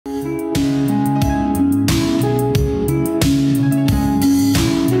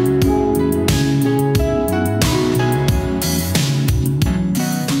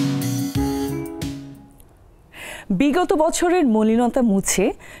বছরের মলিনতা মুছে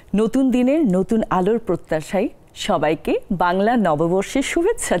নতুন দিনের নতুন আলোর প্রত্যাশায় সবাইকে বাংলা নববর্ষের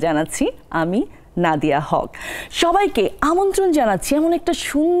শুভেচ্ছা জানাচ্ছি আমি নাদিয়া হক। সবাইকে আমন্ত্রণ জানাচ্ছি এমন একটা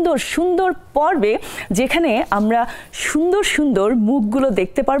সুন্দর সুন্দর পর্বে যেখানে আমরা সুন্দর সুন্দর মুখগুলো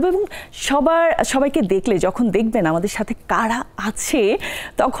দেখতে পারবো এবং সবাইকে দেখলে যখন দেখবেন আমাদের সাথে কারা আছে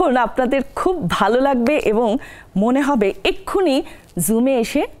তখন আপনাদের খুব ভালো লাগবে এবং মনে হবে এক্ষুনি জুমে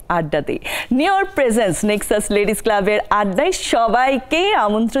এসে আড্ডা দিই। নিউর প্রেজেন্স নেক্সাস লেডিস ক্লাবের আড্ডায় সবাইকে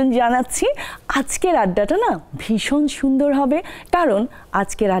আমন্ত্রণ জানাচ্ছি। আজকের আড্ডাটা না ভীষণ সুন্দর হবে, কারণ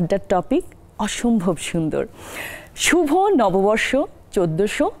আজকের আড্ডার টপিক অসম্ভব সুন্দর। শুভ নববর্ষ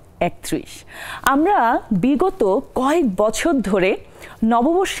 1431। আমরা বিগত কয়েক বছর ধরে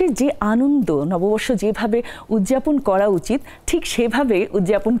নববর্ষের যে আনন্দ, নববর্ষ যেভাবে উদযাপন করা উচিত ঠিক সেভাবে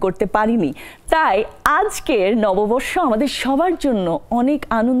উদযাপন করতে পারিনি। তাই আজকের নববর্ষ আমাদের সবার জন্য অনেক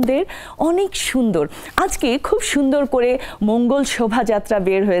আনন্দের, অনেক সুন্দর। আজকে খুব সুন্দর করে মঙ্গল শোভাযাত্রা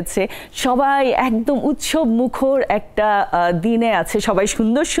বের হয়েছে, সবাই একদম উৎসব মুখর একটা দিনে আছে, সবাই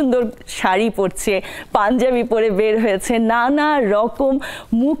সুন্দর সুন্দর শাড়ি পরছে, পাঞ্জাবি পরে বের হয়েছে, নানা রকম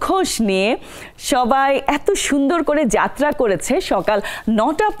মুখোশ নিয়ে সবাই এত সুন্দর করে যাত্রা করেছে সকাল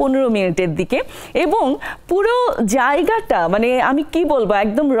 9:15 দিকে। এবং পুরো জায়গাটা মানে আমি কি বলবো,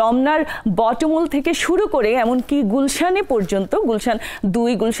 একদম রমনার বটমূল থেকে শুরু করে এমনকি গুলশানে পর্যন্ত, গুলশান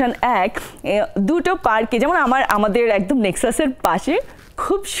 2, গুলশান 1 দুটো পার্কে, যেমন আমাদের একদম নেক্সাসের পাশে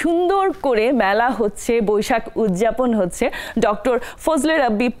খুব সুন্দর করে মেলা হচ্ছে, বৈশাখ উদযাপন হচ্ছে ডক্টর ফজলে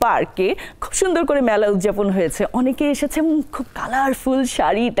রাব্বি পার্কে। খুব সুন্দর করে মেলা উদযাপন হয়েছে, অনেকে এসেছে খুব কালারফুল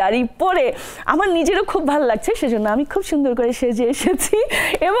শাড়ি টাড়ি পরে। আমার নিজেরও খুব ভালো লাগছে, সেজন্য আমি খুব সুন্দর করে সেজে এসেছি।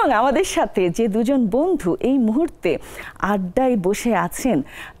 এবং আমাদের সাথে যে দুজন বন্ধু এই মুহূর্তে আড্ডায় বসে আছেন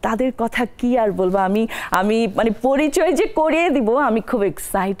তাদের কথা কি আর বলবো, আমি মানে পরিচয় যে করিয়ে দিব আমি খুব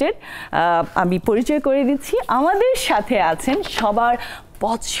এক্সাইটেড। আমি পরিচয় করে দিচ্ছি। আমাদের সাথে আছেন সবার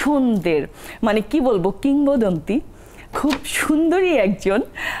পছন্দের, মানে কি বলবো, কিংবদন্তি, খুব সুন্দরী একজন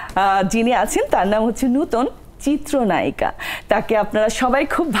যিনি আছেন, তার নাম হচ্ছে নূতন চিত্রনায়িকা। তাকে আপনারা সবাই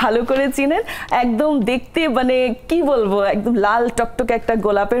খুব ভালো করে চিনেন, একদম দেখতে মানে কি বলবো, একদম লাল টকটকে একটা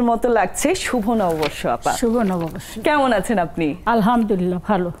গোলাপের মতো লাগছে। শুভ নববর্ষ আপা। শুভ নববর্ষ। কেমন আছেন আপনি? আলহামদুলিল্লাহ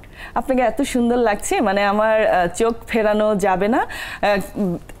ভালো। আপনাকে এত সুন্দর লাগছে, মানে আমার চোখ ফেরানো যাবে না,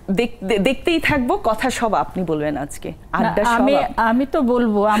 দেখতেই থাকবো। কথা সব আপনি বলবেন আজকে, আড্ডা সব আমি তো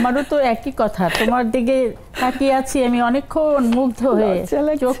বলবো, আমারও তো একই কথা। তোমার দিকে তাকিয়ে আছি আমি অনেকক্ষণ, মুগ্ধ হয়ে,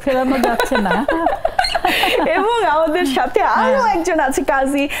 চোখ ফেরানো যাচ্ছে না। এবং আমাদের সাথে আরো একজন আছে,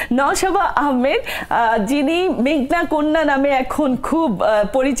 কাজী নওশাবা আহমেদ, যিনি মেঘনা কন্যা নামে এখন খুব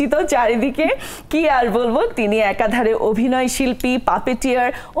পরিচিত চারিদিকে। কি আর বলবো, তিনি একাধারে অভিনয় শিল্পী, পাপেটিয়ার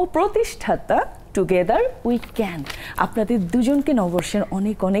ও প্রতিষ্ঠাতা টুগেদার উই ক্যান। আপনাদের দুজনকে নববর্ষের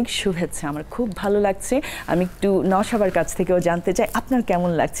অনেক অনেক শুভেচ্ছা। আমার খুব ভালো লাগছে। আমি একটু নওশাবার কাছ থেকেও জানতে চাই আপনার কেমন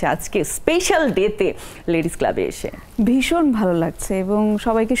লাগছে আজকে স্পেশাল ডেতে লেডিস ক্লাবে এসে? ভীষণ ভালো লাগছে এবং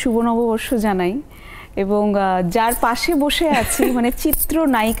সবাইকে শুভ নববর্ষ জানাই। এবং যার পাশে বসে আছি মানে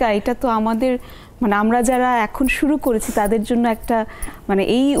চিত্রনায়িকা, এটা তো আমাদের মানে আমরা যারা এখন শুরু করেছি তাদের জন্য একটা মানে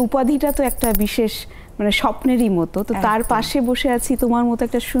এই উপাধিটা তো একটা বিশেষ মানে স্বপ্নেরই মতো। তো তার পাশে বসে আছি, তোমার মতো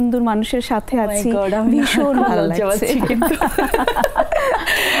একটা সুন্দর মানুষের সাথে আছি, ভীষণ ভালো লাগছে।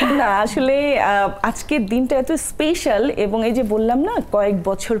 না আসলে আজকের দিনটা এত স্পেশাল, এবং এই যে বললাম না কয়েক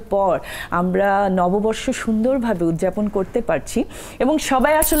বছর পর আমরা নববর্ষ সুন্দরভাবে উদযাপন করতে পারছি এবং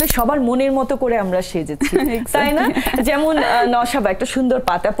সবাই আসলে সবার মনের মতো করে আমরা সেজেছি, তাই না? যেমন নওশাবা একটা সুন্দর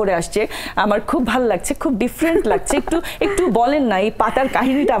পাতা পরে আসছে, আমার খুব ভালো লাগছে, খুব ডিফারেন্ট লাগছে। একটু বলেন না এই পাতার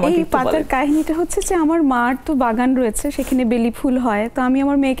কাহিনীটা আমাকে। এই পাতার কাহিনীটা হচ্ছে যে আমার মার তো বাগান রয়েছে, সেখানে বেলি ফুল হয়। তো আমি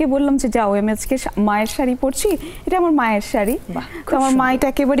আমার মেয়েকে বললাম যে যাও, আমি আজকে মায়ের শাড়ি পরছি, এটা আমার মায়ের শাড়ি। তো আমার মা এটা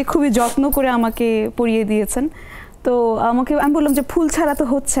একেবারে খুবই যত্ন করে আমাকে পরিয়ে দিয়েছেন। তো আমি বললাম যে ফুল ছাড়া তো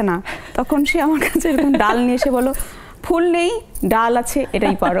হচ্ছে না। তখন সে আমার কাছে এরকম ডাল নিয়ে এসে বলো, ফুল নেই ডাল আছে,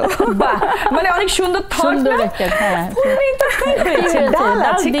 এটাই পারো। বাহ, মানে অনেক সুন্দর সুন্দর একটা, হ্যাঁ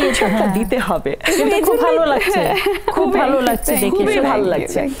দিতে হবে। খুব ভালো লাগছে, খুব ভালো লাগছে, খুবই ভালো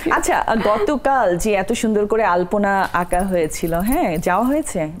লাগছে। আচ্ছা, গতকাল যে এত সুন্দর করে আলপনা আঁকা হয়েছিল, হ্যাঁ যাওয়া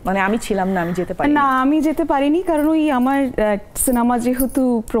হয়েছে? মানে আমি ছিলাম না, আমি যেতে পারি না। আমি যেতে পারিনি কারণ ওই আমার সিনেমা যেহেতু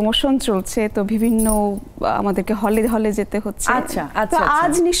প্রমোশন চলছে, তো বিভিন্ন আমাদেরকে হলে যেতে হচ্ছে। আচ্ছা, তো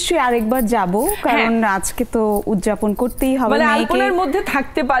আজ নিশ্চয়ই আরেকবার যাব, কারণ আজকে তো উদযাপন করতেই হবে। আলপনার মধ্যে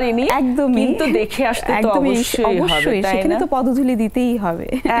থাকতে পারিনি একদমই, কিন্তু দেখে আসতে তো অবশ্যই হবে, সেখানে তো পদধূলি দিতেই হবে।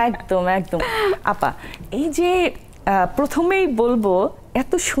 একদম একদম। আপা, এই যে প্রথমেই বলবো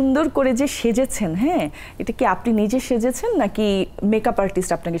এত সুন্দর করে যে সেজেছেন, হ্যাঁ এটা কি আপনি নিজে সেজেছেন নাকি মেকআপ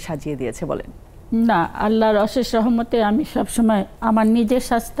আর্টিস্ট আপনাকে সাজিয়ে দিয়েছে? বলেন। না, আল্লাহর অশেষ রহমতে আমি সবসময় আমার নিজের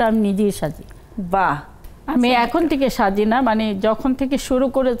সাজটা আমি নিজেই সাজি। বাহ, আমি এখন থেকে সাজি না, মানে যখন থেকে শুরু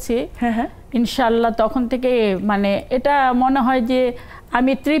করেছি ইনশাআল্লাহ তখন থেকে মানে এটা মনে হয় যে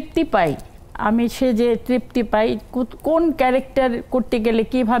আমি তৃপ্তি পাই, আমি সে যে তৃপ্তি পাই কোন ক্যারেক্টার করতে গেলে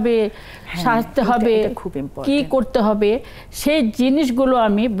কিভাবে সাজতে হবে, কি করতে হবে সেই জিনিসগুলো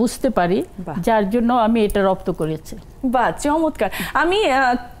আমি বুঝতে পারি, যার জন্য আমি এটা রপ্ত করেছি। বাহ, চমৎকার। আমি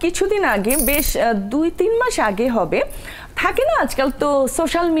কিছুদিন আগে, বেশ 2-3 মাস আগে হবে, থাকে না আজকাল তো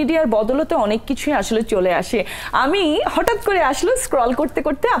সোশ্যাল মিডিয়ার বদলতে অনেক কিছুই আসলে চলে আসে, আমি হঠাৎ করে আসলে স্ক্রল করতে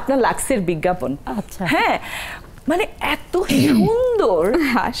করতে আপনার লাক্সের বিজ্ঞাপন। আচ্ছা। হ্যাঁ, মানে এত সুন্দর,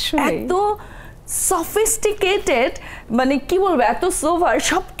 এত সফিস্টিকেটেড, মানে কি বলবো, এত সোভার,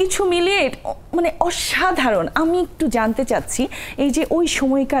 সবকিছু মিলিয়ে মানে অসাধারণ। আমি একটু জানতে চাচ্ছি এই যে ওই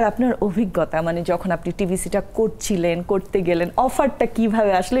সময়কার আপনার অভিজ্ঞতা, মানে যখন আপনি টিভিসিটা করছিলেন, করতে গেলেন, অফারটা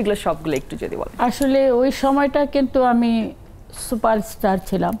কিভাবে আসলে, এগুলো সবগুলো একটু যদি বলেন। আসলে ওই সময়টা কিন্তু আমি সুপারস্টার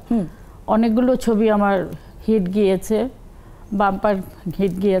ছিলাম, অনেকগুলো ছবি আমার হিট গিয়েছে, বাম্পার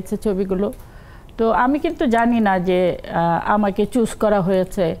হিট গিয়েছে ছবিগুলো। তো আমি কিন্তু জানি না যে আমাকে চুজ করা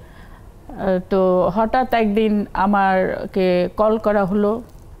হয়েছে। তো হঠাৎ একদিন আমাকে কল করা হলো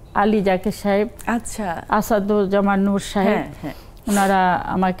আলী জাকের সাহেব, আচ্ছা, আসাদুজ্জামান নূর সাহেব, ওনারা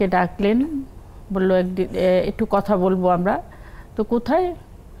আমাকে ডাকলেন, বললো একদিন একটু কথা বলবো আমরা। তো কোথায়?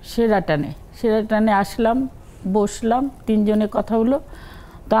 সেরাটানে আসলাম, বসলাম, 3 জনে কথা হলো।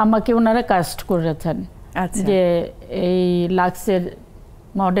 তো আমাকে ওনারা কাস্ট করেছেন যে এই লাক্সের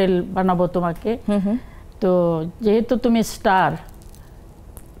মডেল বানাবো তোমাকে। তো যেহেতু তুমি স্টার,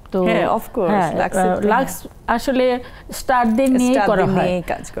 তো লাক্স আসলে স্টারদের নিয়ে করা হয়,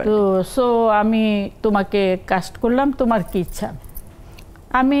 তো সো আমি তোমাকে কাস্ট করলাম, তোমার কি ইচ্ছা?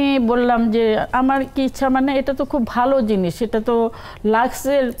 আমি বললাম যে আমার কি ইচ্ছা, মানে এটা তো খুব ভালো জিনিস, এটা তো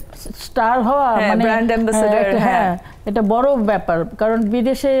লাক্সের স্টার হওয়া মানে ব্র্যান্ড অ্যাম্বাসেডর, হ্যাঁ এটা বড় ব্যাপার। কারণ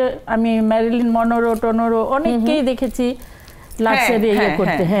বিদেশে আমি ম্যারিলিন মনোরো টনোরো অনেককেই দেখেছি লাক্সের ইয়ে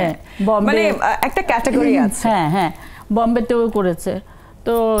করতে, হ্যাঁ মানে একটা ক্যাটাগরি আছে, হ্যাঁ বম্বেতেও করেছে।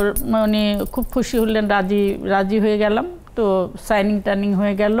 তো মানে খুব খুশি হলেন, রাজি হয়ে গেলাম। তো সাইনিং টার্নিং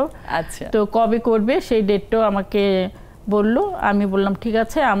হয়ে গেল। আচ্ছা, তো কবে করবে সেই ডেটটাও আমাকে বললো। আমি বললাম ঠিক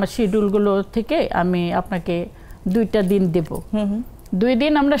আছে, আমার শিডিউলগুলো থেকে আমি আপনাকে 2টা দিন দেব। 2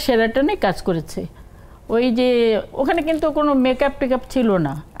 দিন আমরা শেরাটনে কাজ করেছি। ওই যে ওখানে কিন্তু কোনো মেকআপ টেকআপ ছিল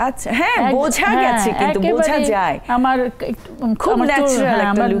না। আচ্ছা, হ্যাঁ বোঝা গেছে, কিন্তু বোঝা যায় আমার খুব ন্যাচারাল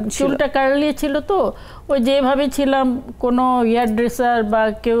একটা লুক ছিল, চুলটা কার্লি ছিল। তো ওই যেভাবে ছিলাম, কোনো হেয়ার ড্রেসার বা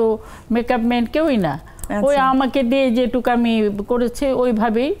কেউ মেকআপ ম্যান কেউই না, ওই আমাকে দিয়ে যেটুকু আমি করেছি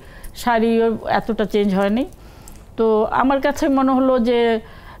ওইভাবেই, শাড়ি এতটা চেঞ্জ হয়নি। তো আমার কাছে মনে হলো যে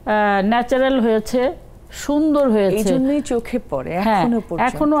ন্যাচারাল হয়েছে, সুন্দর হয়েছে, এই জন্যই চোখে পড়ে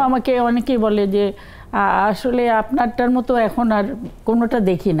এখনো আমাকে অনেকেই বলে যে আসলে আপনারটার মতো এখন আর কোনোটা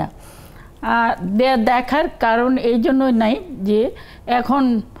দেখি না। দেখার কারণ এই জন্যই নাই যে এখন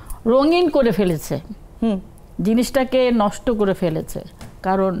রঙিন করে ফেলেছে, জিনিসটাকে নষ্ট করে ফেলেছে।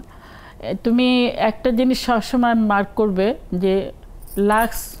 কারণ তুমি একটা জিনিস সবসময় মার্ক করবে যে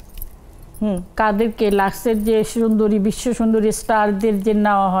লাক্স কাদেরকে, লাক্সের যে সুন্দরী, বিশ্ব সুন্দরী স্টারদের যে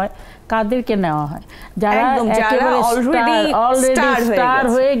নেওয়া হয়, কাদেরকে নেওয়া হয়? যারা অলরেডি স্টার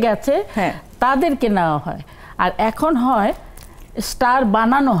হয়ে গেছে তাদেরকে নেওয়া হয়। আর এখন হয় স্টার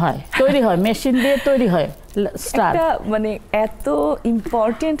বানানো হয়, তৈরি হয়, মেশিন দিয়ে তৈরি হয় স্টার। মানে এত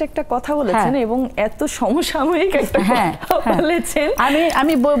ইম্পর্টেন্ট একটা কথা বলেছেন এবং এত সমসাময়িক একটা কথা বলেছেন।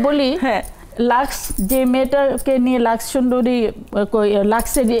 আমি বলি, লাক্স যে মেয়েটাকে নিয়ে লাক্স সুন্দরী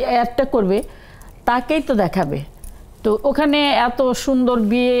লাক্সের অ্যাডটা করবে তাকেই তো দেখাবে। তো ওখানে এত সুন্দর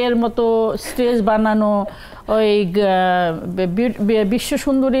বিয়ের মতো স্টেজ বানানো, ওই বিশ্ব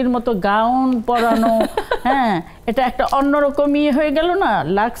সুন্দরীর মতো গাউন পরানো, হ্যাঁ এটা একটা অন্যরকম ইয়ে হয়ে গেল না?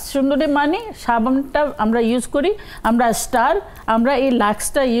 লাক্স সুন্দরী মানে সাবানটা আমরা ইউজ করি, আমরা স্টার, আমরা এই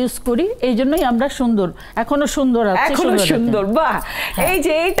লাক্সটা ইউজ করি, এই জন্যই আমরা সুন্দর, এখনো সুন্দর আছে, এখনো সুন্দর। বাহ, এই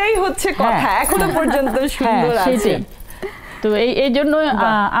যে এইটাই হচ্ছে কথা, এখনো পর্যন্ত সুন্দর আছে। তো এই জন্য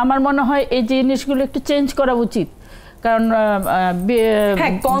আমার মনে হয় এই জিনিসগুলো একটু চেঞ্জ করা উচিত। কারণ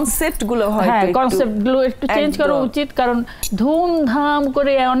কনসেপ্টগুলো একটু চেঞ্জ করা উচিত। কারণ ধুমধাম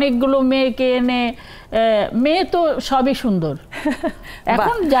করে অনেকগুলো মেয়েকে এনে, মেয়ে তো সবই সুন্দর,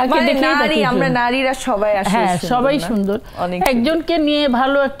 এখন যাকে দেখি আমরা নারীরা সবাই, হ্যাঁ সবাই সুন্দর। একজনকে নিয়ে,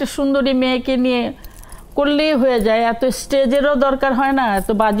 ভালো একটা সুন্দরী মেয়েকে নিয়ে করলেই হয়ে যায়, এত স্টেজেরও দরকার হয় না, এত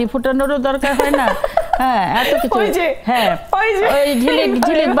বাজি ফুটানোরও দরকার হয় না, হ্যাঁ এত কিছু, হ্যাঁ ওই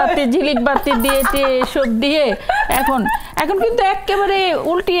ঝিলিক বাতি দিয়ে এসব দিয়ে এখন কিন্তু একেবারে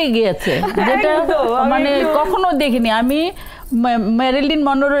উল্টিয়ে গিয়েছে, যেটা মানে কখনো দেখিনি। আমি ম্যারিলিন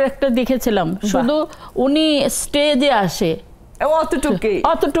মনোরোর একটা দেখেছিলাম, শুধু উনি স্টেজে আসে,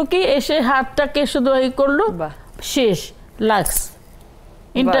 অতটুকুই এসে হাতটাকে শুধু এই করলো, শেষ, লাক্স,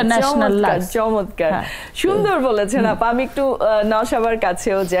 ইন্টারন্যাশনাল লাক্স। চমৎকার, সুন্দর বলেছেন আপা। আমি একটু নওশাবার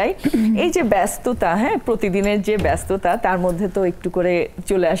কাছেও যাই। এই যে ব্যস্ততা, হ্যাঁ, প্রতিদিনের যে ব্যস্ততা, তার মধ্যে তো একটু করে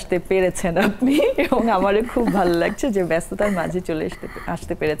চলে আসতে পেরেছেন আপনি, এবং আমারও খুব ভালো লাগছে যে ব্যস্ততার মাঝে চলে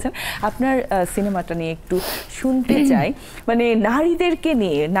আসতে পেরেছেন। আপনার সিনেমাটা নিয়ে একটু শুনতে চাই, মানে নারীদেরকে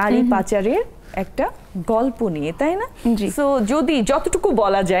নিয়ে, নারী পাচারের একটা গল্প নিয়ে, তাই না? সো যদি যতটুকু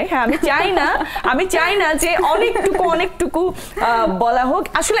বলা যায়, হ্যাঁ, আমি চাই না যে অনেকটুকু বলা হোক।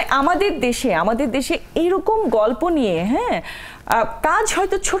 আসলে আমাদের দেশে এরকম গল্প নিয়ে, হ্যাঁ, কাজ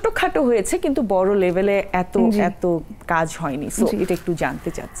হয়তো ছোটখাটো হয়েছে, কিন্তু বড় লেভেলে এত কাজ হয়নি। সো এটা একটু জানতে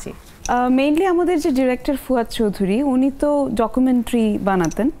চাচ্ছি। মেইনলি আমাদের যে ডিরেক্টর ফুয়াদ চৌধুরী, উনি তো ডকুমেন্টারি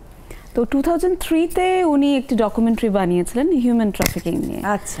বানাতেন। তো 2003-তে উনি একটি ডকুমেন্টারি বানিয়েছিলেন হিউম্যান ট্রাফিকিং নিয়ে।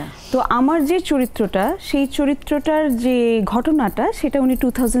 আচ্ছা। তো আমার যে চরিত্রটা, সেই চরিত্রটার যে ঘটনাটা, সেটা উনি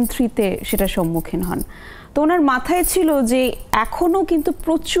 2003-তে সেটা সম্মুখীন হন। তো ওনার মাথায় ছিল যে এখনো কিন্তু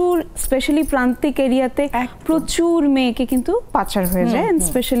প্রচুর, স্পেশালি প্রান্তিক এরিয়াতে প্রচুর মেয়েকে কিন্তু পাচার হয়ে যায়,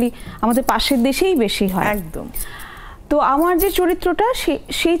 স্পেশালি আমাদের পাশের দেশেই বেশি হয়। একদম। তো আমার যে চরিত্রটা,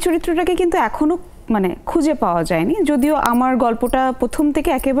 সেই চরিত্রটাকে কিন্তু এখনো মানে খুঁজে পাওয়া যায়নি, যদিও আমার গল্পটা প্রথম থেকে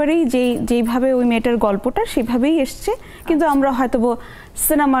একেবারেই যেইভাবে ওই মেয়েটার গল্পটা সেভাবেই এসছে, কিন্তু আমরা হয়তো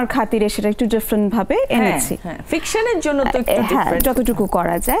সিনেমার খাতিরে সেটা একটু ডিফারেন্ট ভাবে এনেছি, ফিকশনের জন্য তো একটু ডিফারেন্ট যতটুকু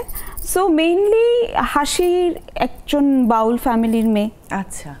করা যায়। সো মেইনলি হাসির একজন বাউল ফ্যামিলির মেয়ে।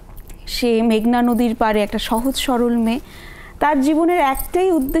 আচ্ছা। সে মেঘনা নদীর পাড়ে একটা সহজ সরল মেয়ে। তার জীবনের একটাই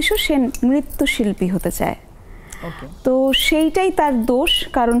উদ্দেশ্য, সে নৃত্যশিল্পী হতে চায়। তো সেইটাই তার দোষ,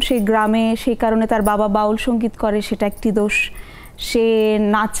 কারণ সেই গ্রামে, সেই কারণে তার বাবা বাউল সঙ্গীত করে, সেটা একটি দোষ। সে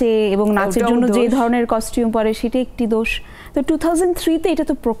নাচে এবং নাচের জন্য যে ধরনের কস্টিউম পরে, সেটা একটি দোষ। তো 2003-তে এটা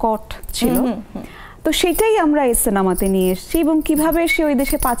তো প্রকট ছিল। তো সেটাই আমরা এই সিনেমাতে নিয়ে এসেছি, এবং কিভাবে সে ওই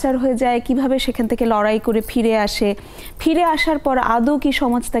দেশে পাচার হয়ে যায়, কিভাবে সেখান থেকে লড়াই করে ফিরে আসে, ফিরে আসার পর আদৌ কি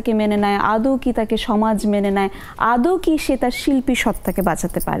সমাজ তাকে মেনে নেয়, আদৌ কি তাকে সমাজ মেনে নেয়, আদৌ কি সে তার শিল্পী সত্তাকে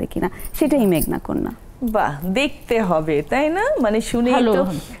বাঁচাতে পারে কিনা, সেটাই মেঘনা কন্যা। বাহ, দেখতে হবে, তাই না? মানে শুনে তো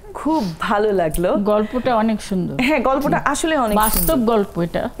খুব ভালো লাগলো। গল্পটা অনেক সুন্দর। হ্যাঁ, গল্পটা আসলে অনেক বাস্তব গল্প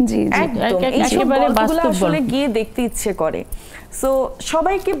এটা। জি, একেবারে বাস্তব, আসলে গিয়ে দেখতে ইচ্ছে করে। সো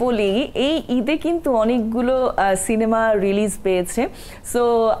সবাইকে বলি, এই ঈদে কিন্তু অনেকগুলো সিনেমা রিলিজ পেয়েছে। সো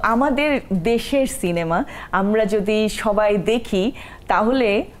আমাদের দেশের সিনেমা আমরা যদি সবাই দেখি, তাহলে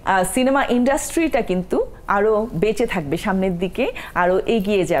সিনেমা ইন্ডাস্ট্রিটা কিন্তু আরো বেঁচে থাকবে, সামনের দিকে আরো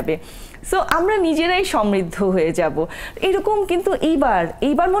এগিয়ে যাবে। সো আমরা নিজেরাই সমৃদ্ধ হয়ে যাব। এরকম কিন্তু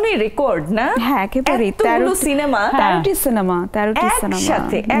এইবার মনে হয় রেকর্ড, না? হ্যাঁ, একেবারে 13টি সিনেমা, 13টি সিনেমা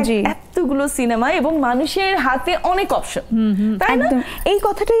একসাথে, এতগুলো সিনেমা, এবং মানুষের হাতে অনেক অপশন। একদম এই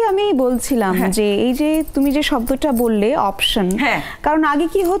কথাটাই আমি বলছিলাম, যে এই যে তুমি যে শব্দটা বললে অপশন, কারণ আগে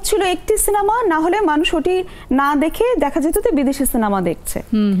কি হচ্ছিল, একটি সিনেমা না হলে মানুষ ওটি না দেখে দেখা যেত তো বিদেশি সিনেমা দেখছে,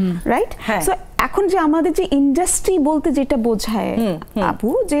 রাইট? সো এখন যে আমাদের যে ইন্ডাস্ট্রি বলতে যেটা বোঝায় আপু,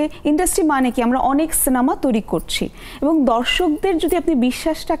 যে ইন্ডাস্ট্রি মানে কি, আমরা অনেক সিনেমা তৈরি করছি, এবং দর্শকদের যদি আপনি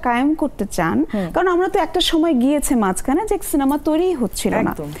বিশ্বাসটা কায়েম করতে চান, কারণ আমরা তো একটা সময় গিয়েছে মাঝখানে যে সিনেমা তৈরি হচ্ছিল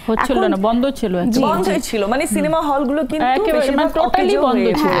না, বন্ধ ছিল, মানে সিনেমা হলগুলো কিন্তু টোটালি বন্ধ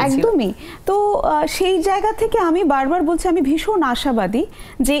ছিল। একদমই। তো সেই জায়গা থেকে আমি বারবার বলছি, আমি ভীষণ আশাবাদী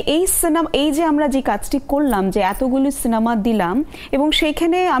যে এই সিনেমা, এই যে আমরা যে কাজটি করলাম, যে এতগুলো সিনেমা দিলাম, এবং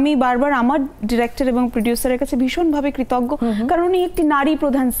সেইখানে আমি বারবার আমার ডিরেক্টর এবং প্রোডিউসারের কাছে ভীষণভাবে কৃতজ্ঞ, কারণ উনি একটি নারী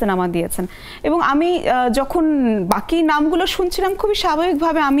প্রধান সিনেমা দিয়েছেন। এবং আমি যখন বাকি নামগুলো শুনছিলাম, খুবই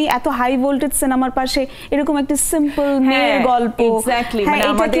স্বাভাবিকভাবে আমি এত হাই ভোল্টেজ সিনেমার পাশে এরকম একটি সিম্পল মেয়ের গল্প,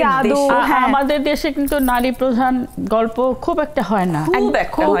 আমাদের দেশে কিন্তু নারী প্রধান গল্প খুব একটা হয় না,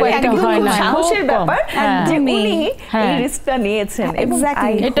 সাহসের ব্যাপার যে উনি এই রিস্কটা নিয়েছেন।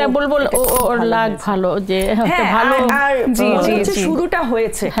 এটা বলবো ওর লাগ ভালো, যে ভালো শুরুটা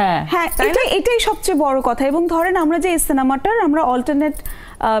হয়েছে। হ্যাঁ, এটাই সবচেয়ে বড় কথা। এবং ধরেন আমরা যে এই সিনেমাটার আমরা অল্টারনেট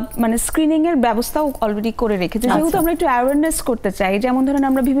মানে স্ক্রিনিং এর ব্যবস্থাও অলরেডি করে রেখেছি, যেহেতু আমরা একটু অ্যাওয়ারনেস করতে চাই। যেমন ধরেন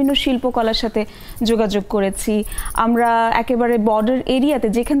আমরা বিভিন্ন শিল্পকলার সাথে যোগাযোগ করেছি, আমরা একেবারে বর্ডার এরিয়াতে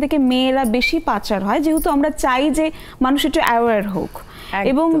যেখান থেকে মেয়েরা বেশি পাচার হয়, যেহেতু আমরা চাই যে মানুষ একটু অ্যাওয়্যার হোক।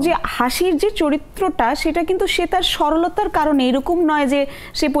 এবং যে হাসির যে চরিত্রটা, সেটা কিন্তু সে তার সরলতার কারণে এরকম নয় যে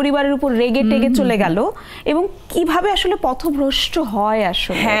সে পরিবারের উপর রেগে টেগে চলে গেল, এবং কিভাবে আসলে পথভ্রষ্ট হয়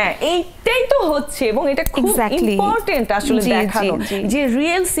আসলে। হ্যাঁ, এইটাই তো হচ্ছে, এবং এটা খুব ইম্পর্টেন্ট আসলে দেখানো, যে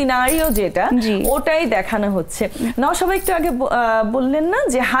রিয়েল সিনারিও যেটা, ওটাই দেখানো হচ্ছে। সবাই একটু আগে বললেন না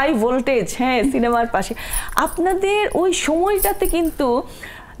যে হাই ভোল্টেজ, হ্যাঁ, সিনেমার পাশে আপনাদের ওই সময়টাতে কিন্তু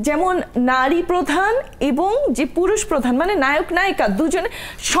যেমন নারী প্রধান এবং যে পুরুষ প্রধান মানে নায়ক নায়িকা দুজনে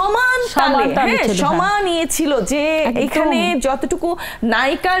সমান তালে সমান ইয়ে ছিল যে এখানে যতটুকু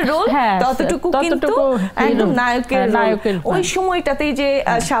নায়িকার রোল ততটুকু কিন্তু একদম নায়কের ওই সময়টাতেই যে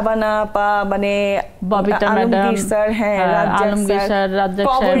শাবানা আপা মানে Babita madam sir Alamgir sir Razzak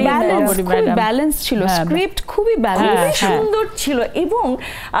খুব ব্যালেন্স ছিল স্ক্রিপ্ট খুবই ব্যালেন্স সুন্দর ছিল এবং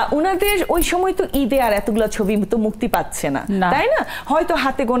ওনাদের ওই সময় তো ঈদে আর এতগুলো ছবি তো মুক্তি পাচ্ছে না তাই না হয়তো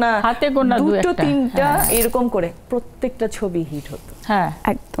হাতে গোনা দুটো তিনটা এরকম করে প্রত্যেকটা ছবি হিট হতো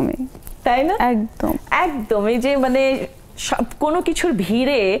একদমই তাই না একদম এই যে মানে কোনো কিছুর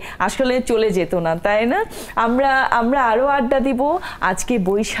ভিড়ে আসলে চলে যেত না তাই না আমরা আরো আড্ডা দিব আজকে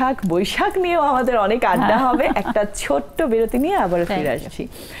বৈশাখ নিয়েও আমাদের অনেক আড্ডা হবে একটা ছোট্ট বিরতি নিয়ে আবার ফিরে আসছি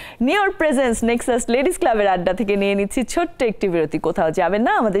নিউর প্রেজেন্স নেক্সাস লেডিস ক্লাবের আড্ডা থেকে নিয়ে নিচ্ছি ছোট্ট একটি বিরতি কোথাও যাবেন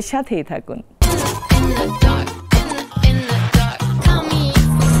না আমাদের সাথেই থাকুন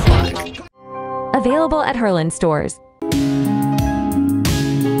Available at Herland stores.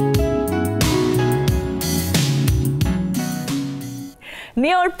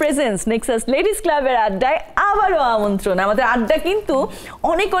 নিউর presence Nexus ladies ক্লাবের আড্ডায় আবারও আমন্ত্রণ আমাদের আড্ডা কিন্তু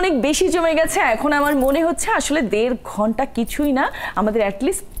অনেক বেশি জমে গেছে এখন আমার মনে হচ্ছে আসলে 1.5 ঘন্টা কিছুই না আমাদের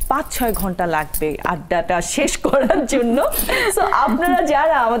অ্যাটলিস্ট 5-6 ঘন্টা লাগবে আড্ডাটা শেষ করার জন্য সো আপনারা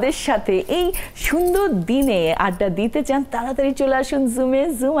যারা আমাদের সাথে এই সুন্দর দিনে আড্ডা দিতে চান তাড়াতাড়ি চলে আসুন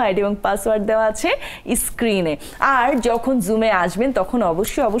জুম আইডি এবং পাসওয়ার্ড দেওয়া আছে স্ক্রিনে আর যখন জুমে আসবেন তখন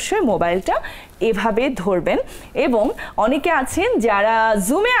অবশ্যই মোবাইলটা এভাবে ধরবেন এবং অনেকে আছেন যারা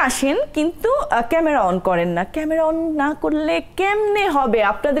জুমে আসেন কিন্তু ক্যামেরা অন করেন না ক্যামেরা অন না করলে কেমনে হবে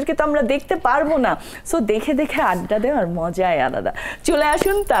আপনাদেরকে তো আমরা দেখতে পারবো না সো দেখে আড্ডা দেওয়ার মজাই আলাদা চলে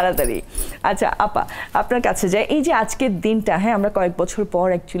আসুন তাড়াতাড়ি আচ্ছা আপা আপনার কাছে যাই এই যে আজকের দিনটা আমরা কয়েক বছর পর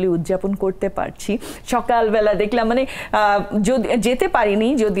অ্যাকচুয়ালি উদযাপন করতে পারছি সকালবেলা দেখলাম মানে যেতে পারিনি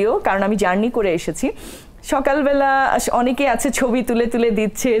যদিও কারণ আমি জার্নি করে এসেছি সকালবেলা অনেকে আছে ছবি তুলে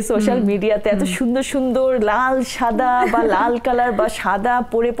দিচ্ছে সোশ্যাল মিডিয়াতে এত সুন্দর লাল সাদা বা লাল কালার বা সাদা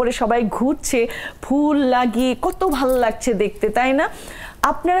পরে সবাই ঘুরছে ফুল লাগিয়ে কত ভালো লাগছে দেখতে তাই না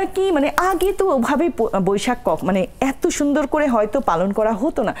আপনারা কি মানে আগে তো ওভাবে বৈশাখ মানে এত সুন্দর করে হয়তো পালন করা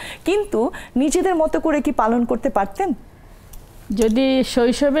হতো না কিন্তু নিজেদের মতো করে কি পালন করতে পারতেন যদি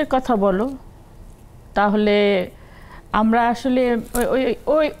শৈশবের কথা বলো তাহলে আমরা আসলে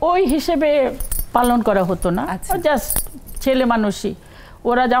ওই হিসেবে পালন করা হতো না জাস্ট ছেলে মানুষই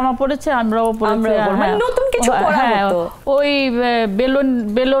ওরা জামা পড়েছে আমরাও পড়েছি মানে নতুন কিছু পরা হতো ওই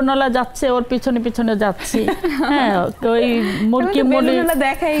বেলুনওয়ালা যাচ্ছে ওর পিছনে যাচ্ছি ওই মুরগি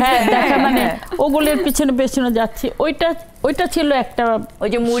দেখা মানে ওগুলোর পিছনে যাচ্ছি ওইটা ছিল একটা ওই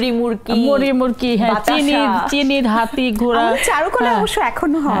যে মুড়কি চিনির হাতি ঘোড়া চারুকলা অবশ্য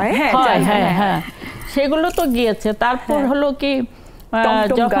এখনো হয় সেগুলো তো গিয়েছে তারপর হলো কি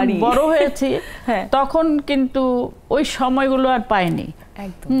যখন বড় হয়েছি তখন কিন্তু ওই সময়গুলো আর পাইনি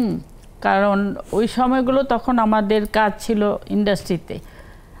কারণ ওই সময়গুলো তখন আমাদের কাজ ছিল ইন্ডাস্ট্রিতে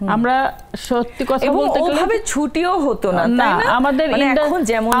আমরা সত্যি কথা বলতে গেলে ছুটিও হতো না আমাদের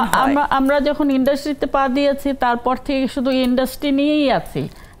আমরা যখন ইন্ডাস্ট্রিতে পা দিয়েছি তারপর থেকে শুধু ইন্ডাস্ট্রি নিয়েই আছি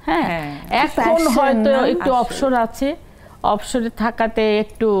এখন হয়তো একটু অবসর আছে অবসরে থাকাতে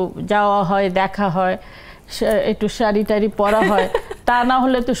একটু যাওয়া হয় দেখা হয় একটু শাড়ি টাড়ি পরা হয় তা না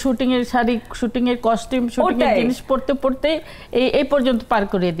হলে তো শুটিং এর শাড়ি শুটিং এর কস্টিউম শুটিং এর জিনিস পড়তে এই পর্যন্ত পার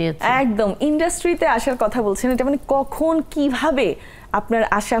করে দিয়েছে একদম ইন্ডাস্ট্রিতে আসার কথা বলছেন এটা মানে কখন কিভাবে আপনার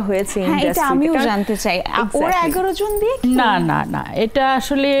আশা হয়েছে এটা আমিও জানতে চাই ওরা 11 জন দিয়ে না এটা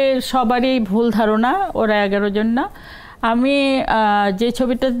আসলে সবারই ভুল ধারণা ওরা 11 জন না আমি যে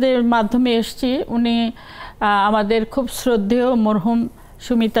ছবিটার মাধ্যমে এসেছি উনি আমাদের খুব শ্রদ্ধেয় মরহুম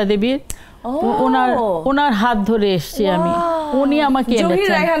সুমিতা দেবীর ওনার হাত ধরে এসেছি আমি উনি আমাকে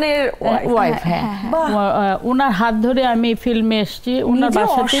ওয়াইফ ওনার হাত ধরে আমি ফিল্মে এসেছি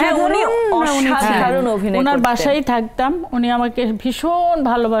ওনার বাসায় থাকতাম উনি আমাকে ভীষণ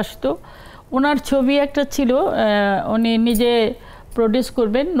ভালোবাসতো ওনার ছবি একটা ছিল উনি নিজে প্রডিউস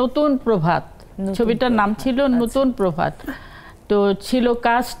করবেন নতুন প্রভাত ছবিটার নাম ছিল নতুন প্রভাত তো ছিল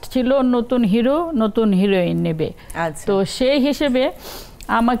কাস্ট ছিল নতুন হিরো নতুন হিরোইন নেবে তো সেই হিসেবে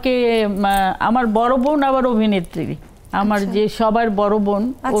আমাকে আমার বড় বোন আবার অভিনেত্রী আমার যে সবার বড় বোন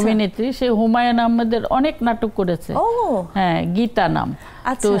অভিনেত্রী সে হুমায়ুন আহমেদের অনেক নাটক করেছে গীতা নাম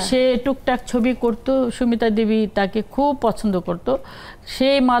তো সে টুকটাক ছবি করতো সুমিতা দেবী তাকে খুব পছন্দ করতো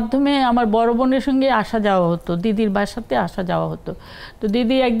সেই মাধ্যমে আমার বড় বোনের সঙ্গে আসা যাওয়া হতো দিদির বাসাতে আসা যাওয়া হতো তো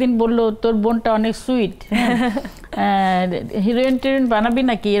দিদি একদিন বলল তোর বোনটা অনেক সুইট হিরোইন টিরোইন বানাবি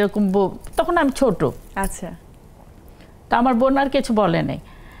নাকি এরকম তখন আমি ছোট তা আমার বোন আর কিছু বলে নাই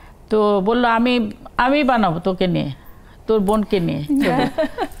তো বললো আমি বানাবো তোকে নিয়ে তোর বোনকে নিয়ে।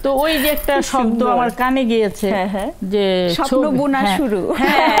 তো ওই যে একটা শব্দ আমার কানে গিয়েছে যে স্বপ্ন বোনা শুরু।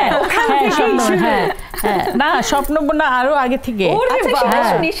 না, স্বপ্ন বোনা আরো আগে থেকে।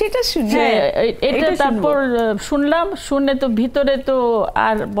 এটা তারপর শুনলাম, শুনে তো ভিতরে তো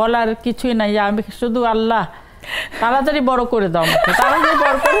আর বলার কিছুই নাই, আমি শুধু আল্লাহ তাড়াতাড়ি বড় করে দাও, তাড়াতাড়ি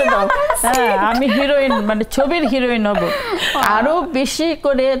বড় করে দাও। হ্যাঁ, আমি হিরোইন, মানে ছবির হিরোইন হব। আরো বেশি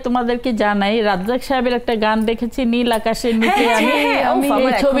করে তোমাদেরকে জানাই, রাজ্জাক সাহেবের একটা গান দেখেছি, নীল আকাশের নিচে। আমি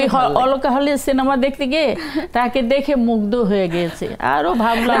এই ছবি অলকা হলে সিনেমা দেখতে গিয়ে তাকে দেখে মুগ্ধ হয়ে গিয়েছে। আরো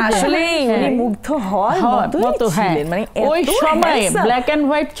ভাবলাম আসলে উনি মুগ্ধ হওয়ার মতো। হ্যাঁ, মানে ওই সময় ব্ল্যাক এন্ড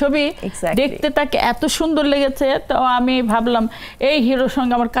হোয়াইট ছবি দেখতে তাকে এত সুন্দর লেগেছে। তো আমি ভাবলাম এই হিরোর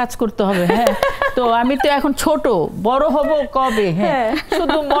সঙ্গে আমার কাজ করতে হবে। হ্যাঁ, তো আমি তো এখন ছোট, বড় হব কবে? হ্যাঁ,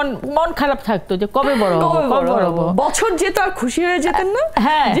 শুধু মন খারাপ থাকতো যে কবে বড় হব, কবে বড় হব। বছর যেত আর খুশি হয়ে যেতেন না?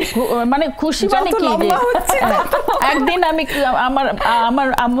 হ্যাঁ, মানে খুশি মানে কি, একদিন আমি আমার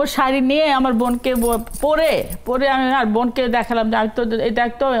আম্মুর শাড়ি নিয়ে আমার বোনকে পরে আমি আর বোনকে দেখালাম যে আমি তো এই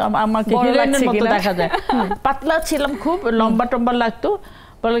দেখতো আমাকে হিরোইনের মতো দেখা যায়। পাতলা ছিলাম, খুব লম্বা টম্বা লাগতো।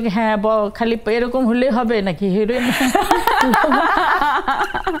 বলে হ্যাঁ, খালি এরকম হলে হবে নাকি হিরোইন?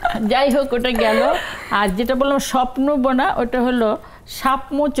 যাই হোক, ওটা গেল। আর যেটা বললাম স্বপ্ন বোনা, ওটা হলো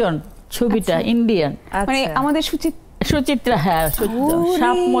সাপমোচন ছবিটা, ইন্ডিয়ান, মানে আমাদের সুচিত্রা। হ্যাঁ,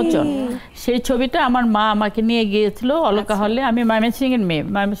 সাপমোচন, সেই ছবিটা আমার মা আমাকে নিয়ে গিয়েছিল অলকা হলে। আমি ময়মনসিংহের মেয়ে,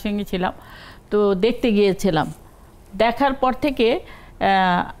 ময়মনসিংহে ছিলাম, তো দেখতে গিয়েছিলাম। দেখার পর থেকে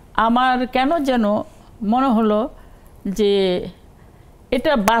আমার কেন যেন মনে হলো যে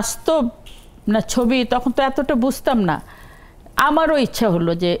এটা বাস্তব না ছবি। তখন তো এতটা বুঝতাম না। আমারও ইচ্ছা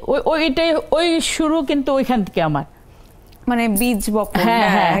হলো যে ওইটাই, ওই শুরু কিন্তু ওইখান থেকে আমার, মানে বীজ বপন।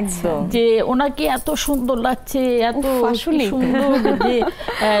 হ্যাঁ, একদম, যে ওনাকে এত সুন্দর লাগছে, এত সুন্দর যে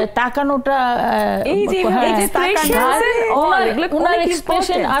তাকানোটা, ওনার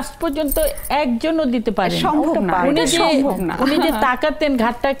এক্সপ্রেশন আজ পর্যন্ত একজনও দিতে পারে না। উনি যে তাকাতেন,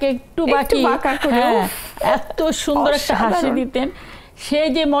 ঘাটটাকে একটু বাকি, এত সুন্দর একটা হাসি দিতেন। সে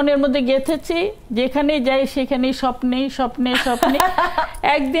যে মনের মধ্যে গেঁথেছি, যেখানে যাই সেখানেই স্বপ্নেই স্বপ্নে স্বপ্নে।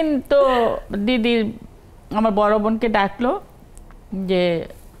 একদিন তো দিদি আমার বড় বোনকে ডাকলো যে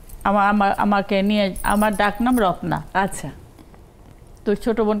আমাকে নিয়ে, আমার ডাক নাম রত্না। আচ্ছা, তো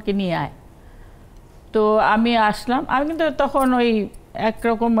ছোট বোনকে নিয়ে আয়। তো আমি আসলাম। আমি কিন্তু তখন ওই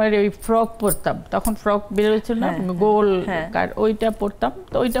একরকমের ওই ফ্রক পরতাম, তখন ফ্রক বেরোচ্ছিল না, গোল, ওইটা পরতাম।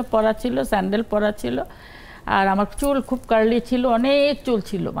 তো ওইটা পরা ছিল, স্যান্ডেল পরা ছিল। আর আমার চুল খুব কার্লি ছিল, অনেক চুল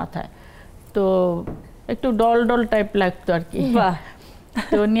ছিল মাথায়, তো একটু ডল ডল টাইপ লাগতো আর কি।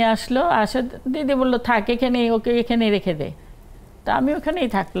 তো নিয়ে আসলো, দিদি বললো থাক এখানে, ওকে এখানে রেখে দে। তা আমি ওখানেই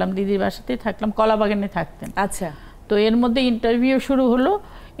থাকলাম, দিদির বাসাতেই থাকলাম, কলাবাগানে থাকতেন। আচ্ছা, তো এর মধ্যে ইন্টারভিউ শুরু হলো।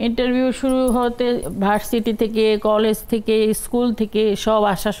 ইন্টারভিউ শুরু হতে ভার্সিটি থেকে, কলেজ থেকে, স্কুল থেকে সব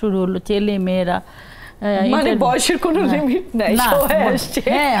আসা শুরু হলো, ছেলে মেয়েরা। মানে বয়সের কোনো লিমিট নাই, সবাই আসছে।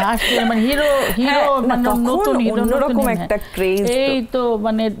 হ্যাঁ, আসছে, মানে হিরো মানে নতুন হিরো, অন্যরকম একটা ক্রেজ। এই তো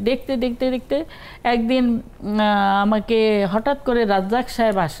মানে দেখতে দেখতে দেখতে একদিন আমাকে হঠাৎ করে রাজ্জাক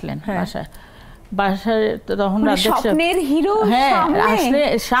সাহেব আসলেন বাসায়। তখন রাজ্জাক সাহেব হিরো, হ্যাঁ, আসলে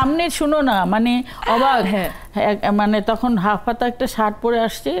সামনে, শুনো না, মানে অবাক। মানে তখন হাফ পাতা একটা শার্ট পরে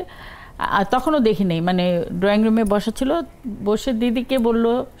আসছে, তখনও দেখি নেই, মানে ড্রয়িং রুমে বসা ছিল, বসে দিদিকে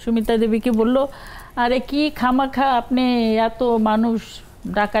বললো, সুমিতা দেবীকে বললো, আরে কি খামাখা আপনি এত মানুষ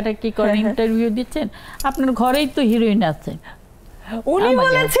ডাকাটা কি করেন, ইন্টারভিউ দিচ্ছেন, আপনার ঘরেই তো হিরোইন আছে। উনি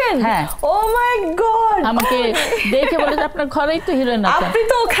বলেছেন? হ্যাঁ। ও মাই গড, আমাকে দেখে বলেছে আপনার ঘরেই তো হিরোইন আছে, আপনি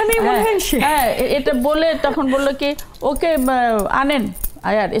তো ওখানেই মনে হয়। হ্যাঁ, এটা বলে তখন বললো কি ওকে আনেন,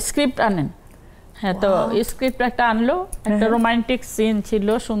 আর স্ক্রিপ্ট আনেন। হ্যাঁ, তো স্ক্রিপ্ট একটা আনলো, একটা রোমান্টিক সিন ছিল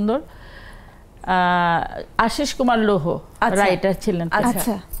সুন্দর। আশিস কুমার লোহ রাইটার ছিলেন।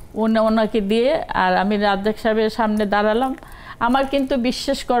 আচ্ছা, ওনাকে দিয়ে, আর আমি রাজ্জাক সাহেবের সামনে দাঁড়ালাম। আমার কিন্তু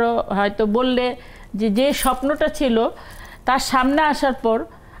বিশ্বাস করো, হয়তো বললে যে স্বপ্নটা ছিল তার সামনে আসার পর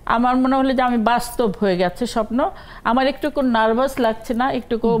আমার মনে হলো যে আমি বাস্তব হয়ে গেছে স্বপ্ন। আমার একটুকু নার্ভাস লাগছে না,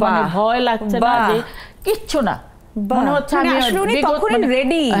 একটুকু মানে ভয় লাগছে না, যে কিচ্ছু না, মনে হচ্ছে আমি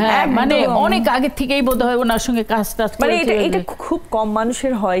রেডি। মানে অনেক আগে থেকেই বোধ হয় ওনার সঙ্গে কাজ টাজ, মানে এটা খুব কম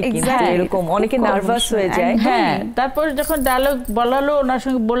মানুষের হয় কিন্তু এরকম, অনেকে নার্ভাস হয়ে যায়। হ্যাঁ, তারপর যখন ডায়লগ বলালো, ওনার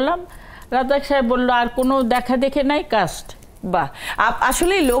সঙ্গে বললাম, রাজ্জাক সাহেব বললো আর কোনো দেখা দেখে নাই, কাস্ট বাহ,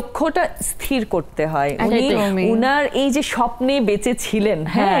 আসলে লক্ষ্যটা স্থির করতে হয়। উনার এই যে স্বপ্নে বেঁচে ছিলেন,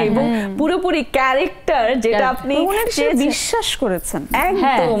 হ্যাঁ, এবং পুরোপুরি ক্যারেক্টার যেটা আপনি বিশ্বাস করেছেন,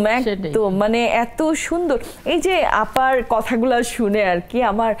 একদম একদম মানে এত সুন্দর। এই যে আপার কথাগুলো শুনে আর কি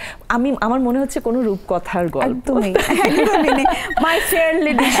আমার মনে হচ্ছে কোনো রূপকথার গল্প। মাই ফেয়ার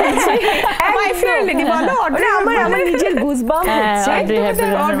লেডি, মাই ফেয়ার লেডি বলো, আমার নিজের গুজবাম্প হচ্ছে,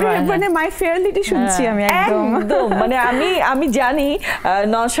 মানে মাই ফেয়ার লেডি শুনছি আমি একদম। মানে আমি জানি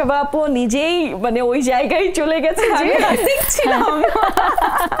নশাবা আপু নিজেই মানে ওই জায়গায় চলে গেছে, যে দেখছিলাম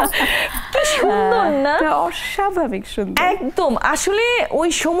কি সুন্দর না, অস্বাভাবিক সুন্দর একদম। আসলে ওই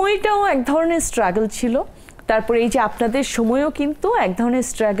সময়টাও এক ধরনের স্ট্রাগল ছিল, তারপরে এই যে আপনাদের সময়ও কিন্তু এক ধরনের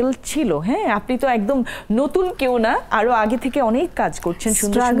স্ট্রাগল ছিল। হ্যাঁ, আপনি তো একদম নতুন কেউ না, আরো আগে থেকে অনেক কাজ করছেন।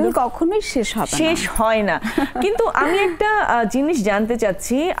 স্ট্রাগল কখনোই শেষ হয় না। কিন্তু আমি একটা জিনিস জানতে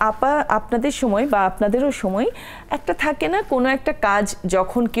চাচ্ছি, আপনাদের সময় বা আপনাদেরও সময় একটা থাকে না, কোনো একটা কাজ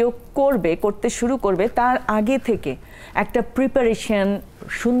যখন কেউ করতে শুরু করবে তার আগে থেকে একটা প্রিপারেশন,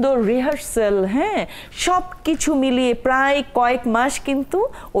 সুন্দর রিহার্সাল, হ্যাঁ, সব কিছু মিলিয়ে প্রায় কয়েক মাস কিন্তু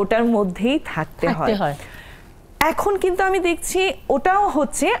ওটার মধ্যেই থাকতে হয়। এখন কিন্তু আমি দেখছি ওটাও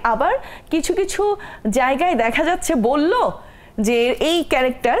হচ্ছে, আবার কিছু কিছু জায়গায় দেখা যাচ্ছে বলল যে এই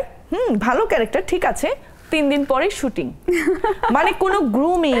ক্যারেক্টার ভালো ক্যারেক্টার, ঠিক আছে, 3 দিন পরে শুটিং। মানে কোনো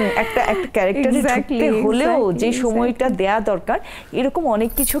গ্রুমিং একটা ক্যারেক্টারে ঢুকতে হলেও যে সময়টা দেয়া দরকার, এরকম অনেক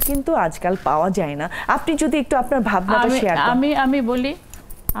কিছু কিন্তু আজকাল পাওয়া যায় না। আপনি যদি একটু আপনার ভাবনাটা শেয়ার করেন। আমি বলি,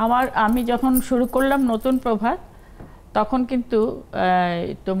 আমি যখন শুরু করলাম নতুন প্রভাত, তখন কিন্তু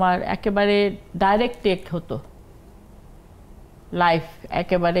তোমার একেবারে ডাইরেক্ট টেক হতো, লাইভ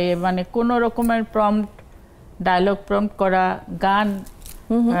একেবারে, মানে কোনো রকমের প্রম্পট, ডায়লগ প্রম্পট করা,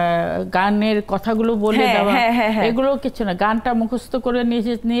 গানের কথাগুলো বলে দেওয়া, এগুলো কিছু না, গানটা মুখস্থ করে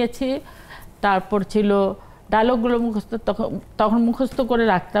নিয়েছি। তারপর ছিল ডায়লগগুলো মুখস্থ, তখন মুখস্থ করে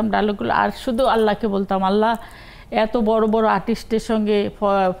রাখতাম ডায়লগগুলো, আর শুধু আল্লাহকে বলতাম, আল্লাহ, এত বড় বড় আর্টিস্টের সঙ্গে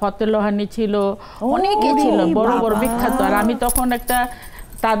ফতে লোহানি ছিল, অনেকে ছিল বড় বড় বিখ্যাত, আর আমি তখন একটা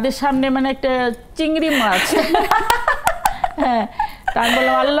তাদের সামনে মানে একটা চিংড়ি মাছ। হ্যাঁ, তার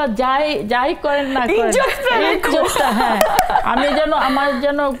বললাম, আল্লাহ যাই করেন না করেন, হ্যাঁ, আমি যেন আমার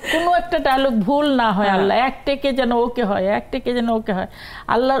যেন কোনো একটা ডায়লগ ভুল না হয়, আল্লাহ এক টেকে যেন ওকে হয়,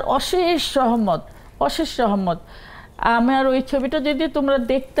 আল্লাহর অশেষ রহমত। আমার ওই ছবিটা যদি তোমরা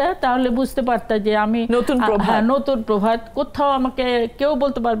দেখতে, তাহলে বুঝতে পারতে যে আমি নতুন প্রভাত, কোথাও আমাকে কেউ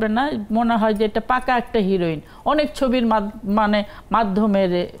বলতে পারবে না, মনে হয় যে এটা পাকা একটা হিরোইন, অনেক ছবির মাধ্যমে,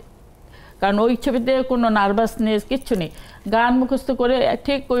 কারণ ওই ছবিতে কোনো নার্ভাসনেস কিচ্ছু নেই, গান মুখস্থ করে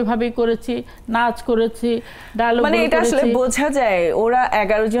ঠিক ওইভাবেই করেছি, নাচ করেছি, ডায়লগ, মানে এটা আসলে বোঝা যায়। ওরা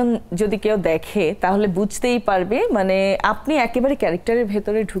 11 জন যদি কেউ দেখে তাহলে বুঝতেই পারবে, মানে আপনি একেবারে ক্যারেক্টারের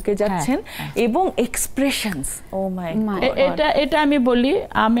ভেতরে ঢুকে যাচ্ছেন, এবং এক্সপ্রেশনস, ও মাই গড, এটা আমি বলি,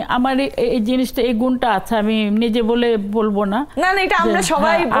 আমার এই জিনিসটা, এই গুণটা আছে, আমি নিজে বলবো না, এটা আমরা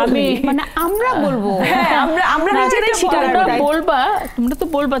সবাই আমরা বলবো, হ্যাঁ, আমরা নিজেরাই স্বীকার করব, তোমরা তো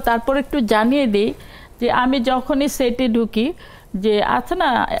বলবা। তারপর একটু জানিয়ে দিই যে আমি যখনই সেটে ঢুকি, যে আছে না,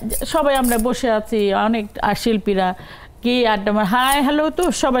 সবাই আমরা বসে আছি, অনেক শিল্পীরা কি আড্ডা, হাই হ্যালো তো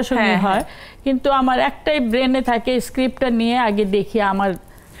সবার সঙ্গে হয়, কিন্তু আমার একটাই ব্রেনে থাকে, স্ক্রিপ্টটা নিয়ে আগে দেখি আমার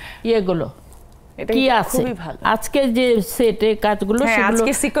ইয়েগুলো কি আছে, আজকে যে সেটে কাজগুলো,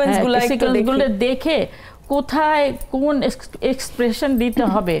 সিকোয়েন্সগুলো দেখে কোথায় কোন এক্সপ্রেশন দিতে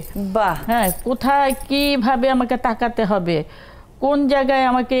হবে, হ্যাঁ, কোথায় কিভাবে আমাকে তাকাতে হবে, কোন জায়গায়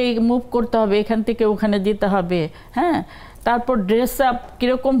আমাকে মুভ করতে হবে, এখান থেকে ওখানে যেতে হবে, হ্যাঁ, তারপর ড্রেস আপ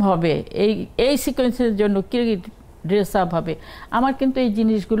কীরকম হবে, এই সিকোয়েন্সের জন্য কি ড্রেস আপ হবে, আমার কিন্তু এই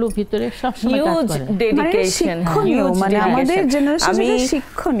জিনিসগুলো ভিতরে সবসময় কাজ করে। ডেডিকেশন, মানে আমাদের জেনারেশনে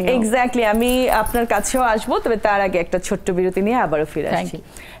শিক্ষণীয়। এক্স্যাক্টলি, আমি আপনার কাছেও আসবো, তবে তার আগে একটা ছোট্ট বিরতি নিয়ে আবারও ফিরে আসছি।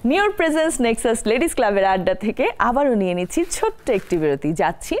 নিউর প্রেজেন্স নেক্সাস লেডিস ক্লাবের আড্ডা থেকে আবারও নিয়ে নিচ্ছি ছোট্ট একটি বিরতি,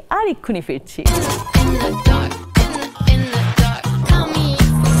 যাচ্ছি আর এক্ষুনি ফিরছি।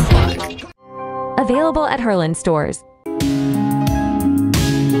 Available at Herland stores.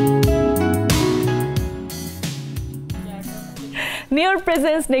 নিউর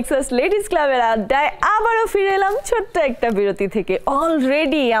presence Nexus ladies ক্লাবের আড্ডায় আবারও ফিরে এলাম ছোট্ট একটা বিরতি থেকে।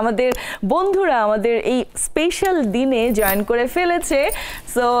 অলরেডি আমাদের বন্ধুরা আমাদের এই স্পেশাল দিনে জয়েন করে ফেলেছে,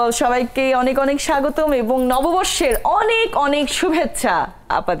 সো সবাইকে অনেক অনেক স্বাগতম এবং নববর্ষের অনেক অনেক শুভেচ্ছা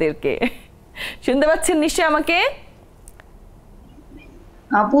আপনাদেরকে। শুনতে পাচ্ছেন নিশ্চয় আমাকে?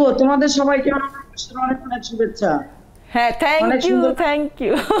 আপু, তোমাদের সবাইকে অনেক অনেক শুভেচ্ছা। হ্যাঁ, থ্যাংক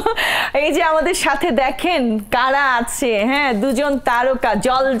ইউ। এই যে আমাদের সাথে দেখেন কারা আছে, হ্যাঁ, 2 জন তারকা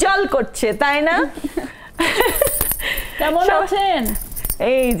জল করছে, তাই না? কেমন আছেন?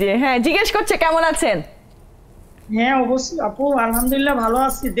 এই যে, হ্যাঁ, জিজ্ঞেস করছে কেমন আছেন। হ্যাঁ অবশ্যই আপু, আলহামদুলিল্লাহ ভালো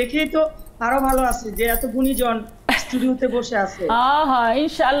আছি, দেখেই তো আরো ভালো আছি যে এত গুণীজন স্টুডিওতে বসে আছে।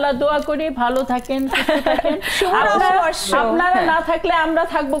 ইনশাআল্লাহ দোয়া করি ভালো থাকেন, সুস্থ থাকেন। আপনারা না থাকলে আমরা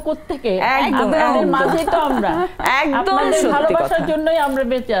থাকবো কোত্থেকে? আপনাদের মাঝে তো আমরা, আপনাদের ভালোবাসার জন্যই আমরা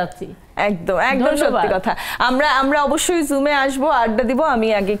বেঁচে আছি। একদম একদম সত্যি কথা। আমরা অবশ্যই জুমে আসবো, আড্ডা দিব। আমি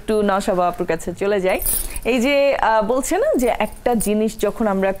আগে একটু নওশাবা আপুর কাছে চলে যাই। এই যে বলছে না যে একটা জিনিস যখন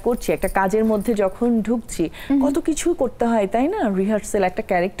আমরা করছি, একটা কাজের মধ্যে যখন ঢুকছি, কত কিছু করতে হয় তাই না? রিহার্সেল, একটা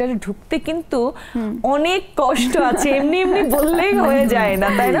ক্যারেক্টারে ঢুকতে কিন্তু অনেক কষ্ট আছে, এমনি এমনি বললেই হয়ে যায় না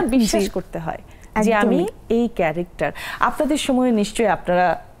তাই না? বিশ্বাস করতে হয় যে আমি এই ক্যারেক্টার। আপনাদের সময় নিশ্চয়ই আপনারা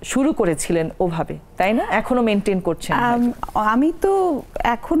শুরু করেছিলেন ওভাবে তাই না? এখনো মেনটেন করছেন? আমি তো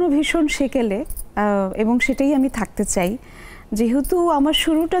এখনো ভীষণ সেকেলে, এবং সেটাই আমি থাকতে চাই। যেহেতু আমার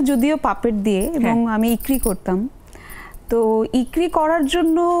শুরুটা যদিও পাপেট দিয়ে, এবং আমি ইক্রি করতাম, তো ইক্রি করার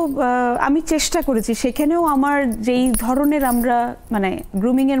জন্য আমি চেষ্টা করেছি। সেখানেও আমার যেই ধরনের আমরা মানে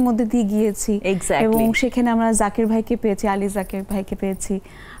গ্রুমিং এর মধ্যে দিয়ে গিয়েছি, এবং সেখানে আমরা জাকির ভাইকে পেয়েছি, আলী জাকির ভাইকে পেয়েছি,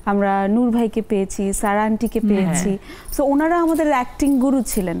 আমরা নূর ভাইকে পেয়েছি, সারা আন্টিকে পেয়েছি। সো ওনারা আমাদের অ্যাক্টিং গুরু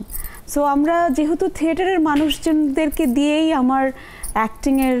ছিলেন। সো আমরা যেহেতু থিয়েটারের মানুষজনদেরকে দিয়েই আমার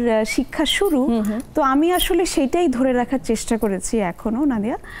অ্যাক্টিং এর শিক্ষা শুরু, তো আমি আসলে সেটাই ধরে রাখার চেষ্টা করেছি এখনো।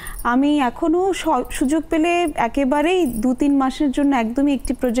 নাদিয়া, আমি এখনো সুযোগ পেলে একেবারেই 2-3 মাসের জন্য একদমই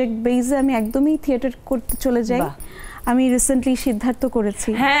একটি প্রজেক্ট বেইজে আমি একদমই থিয়েটার করতে চলে যাই। আমি রিসেন্টলি সিদ্ধার্থ করেছি,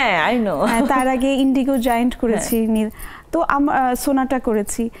 হ্যাঁ আই নো, তার আগে ইন্ডিগো জায়ান্ট করেছি, তো সোনাটা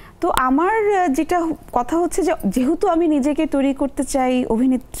করেছি। তো আমার যেটা কথা হচ্ছে যে যেহেতু আমি নিজেকে তৈরি করতে চাই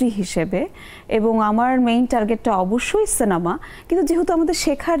অভিনেত্রী হিসেবে, এবং আমার মেইন টার্গেটটা অবশ্যই সিনেমা, কিন্তু যেহেতু আমাদের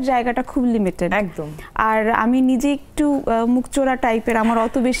শেখার জায়গাটা খুব লিমিটেড একদম, আর আমি নিজে একটু মুখচোরা টাইপের, আমার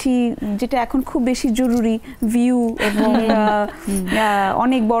অত বেশি যেটা এখন খুব বেশি জরুরি ভিউ এবং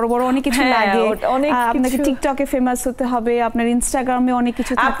অনেক বড় বড় অনেক কিছু লাগে। আপনাকে টিকটকে ফেমাস হতে হবে, আপনার ইনস্টাগ্রামে অনেক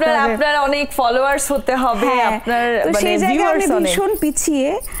কিছু থাকতে হবে, আপনার অনেক ফলোয়ার্স হতে হবে, আপনার মানে ভিউয়ার্স অনেক। ভীষণ পিছিয়ে।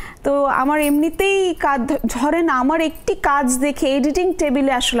 তো আমার এমনিতেই কাজ, ধরেন আমার একটি কাজ দেখে এডিটিং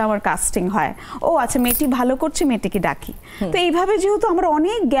টেবিলে আসলে আমার কাস্টিং হয়, ও আচ্ছা মেয়েটি ভালো করছে, মেয়েটিকে ডাকি। তো এইভাবে যেহেতু আমরা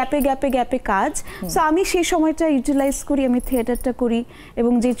অনেক গ্যাপে গ্যাপে গ্যাপে কাজ, তো আমি সেই সময়টা ইউটিলাইজ করি, আমি থিয়েটারটা করি,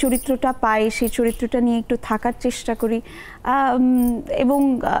 এবং যে চরিত্রটা পাই সেই চরিত্রটা নিয়ে একটু থাকার চেষ্টা করি, এবং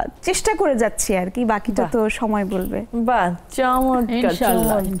চেষ্টা করে যাচ্ছি আর কি, বাকিটা তো সময় বলবে। বাহ, চমৎকার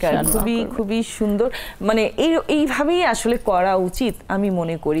চমৎকার, খুবই খুবই সুন্দর। মানে এইভাবেই আসলে করা উচিত আমি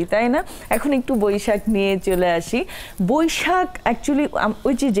মনে করি তাই না? এখন একটু বৈশাখ নিয়ে চলে আসি। বৈশাখ অ্যাকচুয়ালি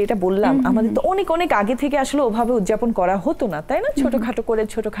ওই যেটা বললাম, আমাদের তো অনেক অনেক আগে থেকে আসলে ওভাবে উদযাপন করা হতো না তাই না? ছোটখাটো করে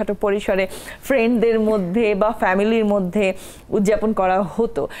ছোটখাটো পরিসরে ফ্রেন্ডদের মধ্যে বা ফ্যামিলির মধ্যে উদযাপন করা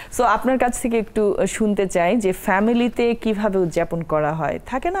হতো। সো আপনার কাছ থেকে একটু শুনতে চাই যে ফ্যামিলিতে কিভাবে উদযাপন করা হয়?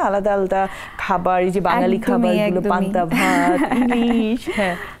 থাকে না আলাদা আলাদা খাবার, এই যে বাঙালি খাবারগুলো, পান্তা ভাত, ইলিশ।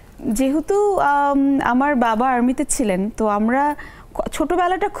 হ্যাঁ, যেহেতু আমার বাবা আর্মিতে ছিলেন, তো আমরা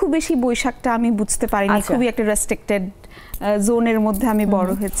ছোটবেলাটা খুব বেশি বৈশাখটা আমি বুঝতে পারিনি, খুবই একটা রেস্ট্রিক্টেড জোনের মধ্যে আমি বড়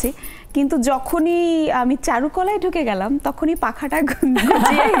হয়েছি। কিন্তু যখনই আমি চারুকলায় ঢুকে গেলাম, তখনই পাখাটা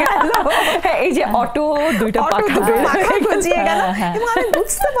গজিয়ে গেল, এই যে অটো দুইটা পাখা গজিয়ে গেল, এবং আমি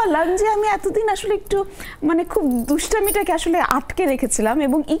বুঝতে পারলাম যে আমি এতদিন আসলে একটু মানে খুব দুষ্টামিটাকে আসলে আটকে রেখেছিলাম,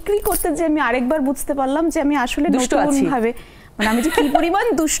 এবং ইক্রি করতে যে আমি আরেকবার বুঝতে পারলাম যে আমি আসলে নতুন ভাবে, মানে আমি যে কি পরিমাণ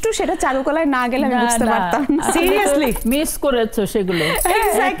দুষ্টু সেটা চারুকলায় না গেলে আমি বুঝতে পারতাম। সিরিয়াসলি মিস করেছো সেগুলো?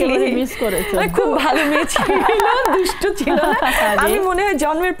 এক্স্যাক্টলি মিস করেছো। খুব ভালো মেয়ে ছিল, দুষ্টু ছিল না? আমি মনে হয়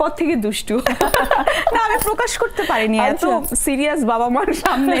জন্মের পর থেকে দুষ্টু। না, আমি প্রকাশ করতে পারিনি, এত সিরিয়াস বাবা মার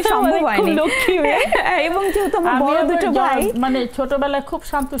সামনে সম্ভব হয়নি। লক্ষ্মী মেয়ে। এবং যেহেতু আমার বড় দুটো ভাই, মানে ছোটবেলায় খুব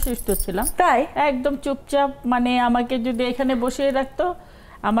শান্তশিষ্ট ছিলাম, তাই একদম চুপচাপ, মানে আমাকে যদি এখানে বসিয়ে রাখতো,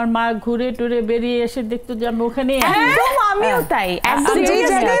 আমার মা ঘুরে টুরে বেরিয়ে এসে দেখতো যে আমি ওখানে, একদম আমিও তাই, একদম যে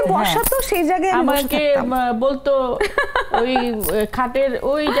জায়গায় বসাতো সেই জায়গায় আমাকে বলতো ওই খাটের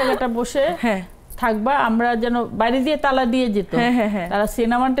ওই জায়গাটা বসে থাকবা, আমরা যেন বাইরে দিয়ে তালা দিয়ে যেত, তারা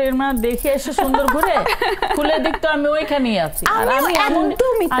সিনেমাটা দেখে এসে সুন্দর ঘুরে খুলে দেখতো আমি ওইখানেই আছি। আর আমি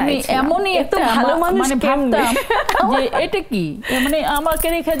এমনই একটা ভালো মানুষ, মানে ভাবতাম যে এটা কি, মানে আমাকে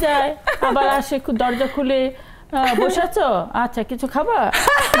রেখে যায়, আবার আসে দরজা খুলে, বসেছো, আচ্ছা কিছু খাবা?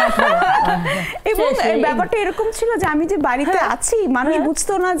 এবং ব্যাপারটা এরকম ছিল যে আমি যে বাড়িতে আছি, মানুষ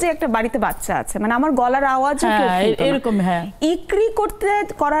বুঝতো না যে একটা বাড়িতে বাচ্চা আছে, মানে আমার গলার আওয়াজও এরকম। হ্যাঁ, ইক্রি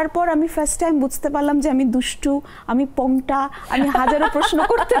করার পর আমি ফার্স্ট টাইম বুঝতে পারলাম যে আমি দুষ্টু, আমি পংটা, আমি হাজারো প্রশ্ন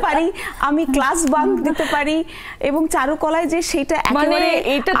করতে পারি, আমি ক্লাস বাঙ্ক দিতে পারি, এবং চারুকলায় যে সেটা একেবারে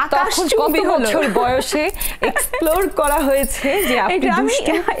এটা আকাশচুম্বী বছর বয়সে এক্সপ্লোর করা হয়েছে যে আপনি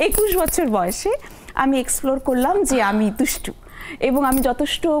দুষ্টু। 21 বছর বয়সে আমি এক্সপ্লোর করলাম যে আমি দুষ্টু। এবং আমি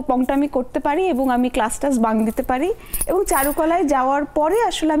যথেষ্ট পংটামি করতে পারি এবং আমি ক্লাস টাস বাং দিতে পারি এবং চারুকলায় যাওয়ার পরে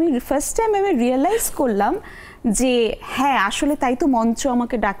আসলে আমি ফার্স্ট টাইম আমি রিয়েলাইজ করলাম যে হ্যাঁ আসলে তাই তো মঞ্চ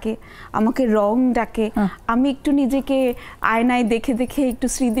আমাকে ডাকে, আমাকে রং ডাকে, আমি একটু নিজেকে আয়নায় দেখে দেখে একটু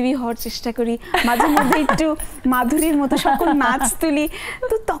শ্রীদেবী হওয়ার চেষ্টা করি, মাঝে মধ্যে একটু মাধুরীর মতো সকল নাচ তুলি।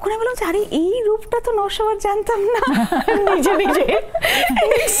 তো তখন আমি বললাম যে আরে এই রূপটা তো নশবার জানতাম না নিজে নিজে।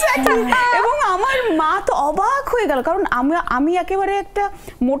 এবং আমার মা তো অবাক হয়ে গেল, কারণ আমি একেবারে একটা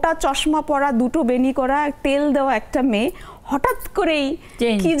মোটা চশমা পরা, দুটো বেনি করা, তেল দেওয়া একটা মেয়ে, হঠাৎ করেই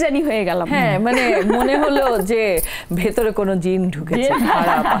কি জানি হয়ে গেলাম। হ্যাঁ মানে মনে হলো যে ভেতরে কোনো জিন ঢুকেছে,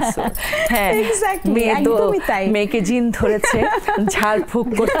 খারাপ আসো। হ্যাঁ একদমই তাই, মেয়েকে জিন ধরেছে, ঝাড়ফুঁক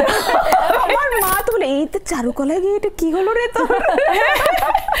করতে। আমার মা তো বলে এই তো চারুকলায় গিয়ে এটা কি হলো রে তোর।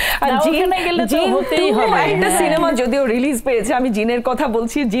 আর জিনে গেলে তো হতেই হবে। একটা সিনেমা যদিও রিলিজ পেয়েছে, আমি জিনের কথা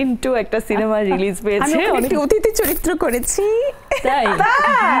বলছি, জিন 2 একটা সিনেমা রিলিজ পেয়েছে, অনেক অতিথি চরিত্র করেছি। তাই?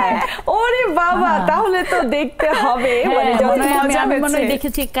 ওরে বাবা, তাহলে তো দেখতে হবে। আমি মনে হয়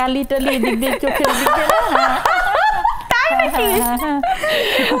দেখেছি কালি টালি এদিক দিয়ে চোখের দিক দিয়ে।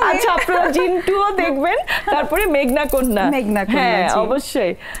 আচ্ছা আপনারা জিন 2ও দেখবেন, তারপরে মেঘনা কন্যা। হ্যাঁ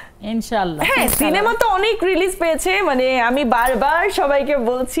অবশ্যই ইনশাআল্লাহ। হ্যাঁ সিনেমা তো অনেক রিলিজ পেয়েছে, মানে আমি বারবার সবাইকে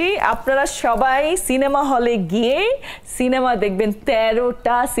বলছি আপনারা সবাই সিনেমা হলে গিয়ে সিনেমা দেখবেন।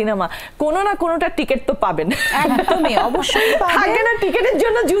 13টা সিনেমা, কোনো না কোনোটা টিকিট তো পাবেন। একদমই অবশ্যই থাকে না টিকিটের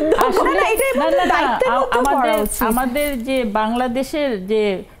জন্য যুদ্ধ। আমাদের যে বাংলাদেশের যে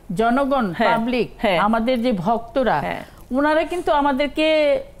জনগণ, পাবলিক, আমাদের যে ভক্তরা, ওনারা কিন্তু আমাদেরকে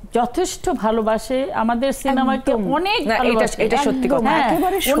যথেষ্ট ভালোবাসে, আমাদের সিনেমাকে অনেক ভালোবাসে। এটা সত্যি কথা।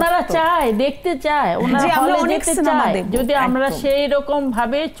 ওনারা চায়, দেখতে চায়, ওনারা হলে যেতে চায়। যদি আমরা সেই রকম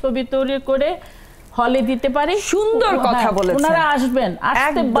ভাবে ছবি তৈরি করে হলে দিতে পারি, সুন্দর কথা বলেছেন, ওনারা আসবেন,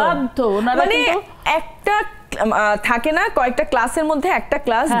 আসতে বাধ্য। ওনারা কিন্তু একটা থাকে না কয়েকটা ক্লাসের মধ্যে একটা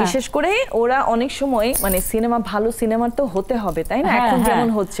ক্লাস, বিশেষ করে ওরা অনেক সময় মানে সিনেমা, ভালো সিনেমা তো হতে হবে তাই না? এখন যেমন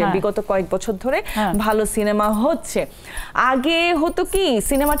হচ্ছে বিগত কয়েক বছর ধরে ভালো সিনেমা হচ্ছে। আগে হতো কি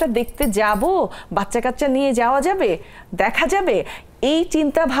সিনেমাটা দেখতে যাব, বাচ্চা কাচ্চা নিয়ে যাওয়া যাবে, দেখা যাবে, এই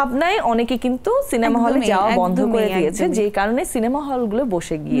চিন্তা ভাবনায় অনেকে কিন্তু সিনেমা হলে যাওয়া বন্ধ করে দিয়েছে, যে কারণে সিনেমা হলগুলো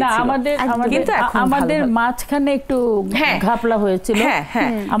বসে গিয়েছিল। আমাদের মাঝখানে একটু ঘাপলা হয়েছিল,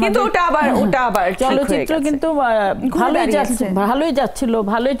 কিন্তু ওটা আবার চলচ্চিত্র কিন্তু ভালোই যাচ্ছিল,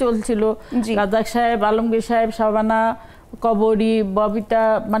 ভালোই চলছিল। রাজাক সাহেব, আলমগীর সাহেব, শাবানা, কবরী, ববিতা,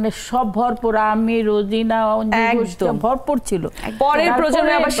 মানে সব ভরপুর, আমি, রোজিনা, ভরপুর ছিল। পরের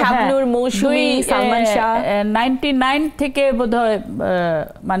প্রজন্মে আবার শাবনূর, মৌসুমী, সালমান শাহ 99 থেকে বোধহয়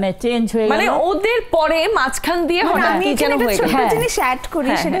মানে চেঞ্জ হয়ে গেল। মানে ওদের পরে মাঝখান দিয়ে হঠাৎ কি যেন হয়ে গেল। একটা জিনিস অ্যাড করি,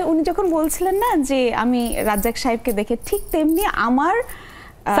 সেটা উনি যখন বলছিলেন না যে আমি রাজ্জাক সাহেবকে দেখে, ঠিক তেমনি আমার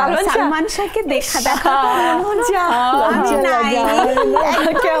সালমান শাহকে দেখা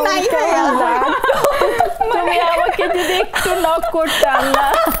তুমি আমাকে যদি একটু নক করতে, আল্লাহ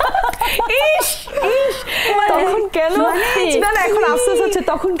তখন কেন, এখন আফসোস হচ্ছে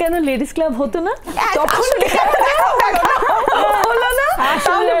তখন কেন লেডিস ক্লাব হতো না, তখন হলো না,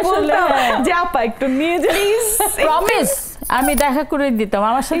 তাহলে বলতাম যে আপা একটু নিয়ে যাইস, প্রমিস আমি দেখা করে দিতাম।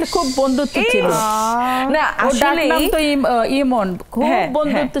 আমার সাথে খুব বন্ধুত্ব ছিল, না আসলে নাম তো ইমন, খুব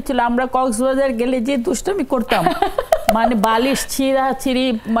বন্ধুত্ব ছিল। আমরা কক্সবাজার গেলে যে দুষ্টামি করতাম, মানে বালিশ ছিঁড়ি,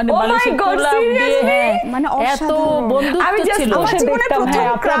 মানে বালিশ মানে এত বন্ধুত্ব ছিল।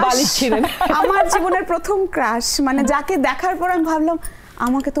 আমার জীবনের প্রথম ক্রাশ, মানে যাকে দেখার পর আমি ভাবলাম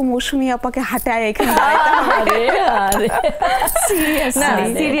আমাকে তো মৌসুমী আপাকে হাঁটায় এখানে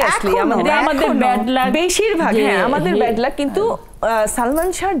সিরিয়াসলি আমাদের ব্যাড লাক, বেশিরভাগ আমাদের ব্যাড লাক। কিন্তু সালমান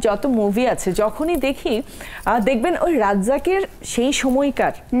শাহর যত মুভি আছে যখনই দেখি দেখবেন ওই রাজ্জাকের সেই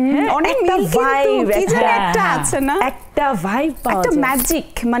সময়কার অনেক ভাইব একটা আছে না, একটা ভাইব পাওয়া যায়, একটা ম্যাজিক।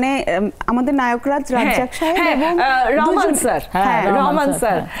 মানে আমাদের নায়করাজ রাজ্জাক সাহেব এবং রহমান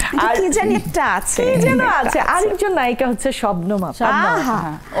স্যার, আর কি জানি একটা আছে, কি যেন আছে, আরেকজন নায়িকা হচ্ছে শবনম আপা।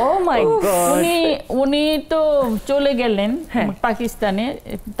 ও মাই গড, উনি তো চলে গেলেন পাকিস্তানে,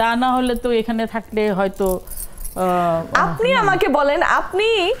 তা না হলে তো এখানে থাকলে হয়তো। আপনি আমাকে বলেন, আপনি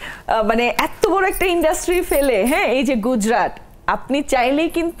মানে এত বড় একটা ইন্ডাস্ট্রি ফেলে, এই যে গুজরাট, আপনি চাইলেই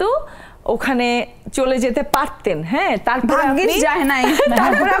কিন্তু ওখানে চলে যেতে পারতেন, তারপরে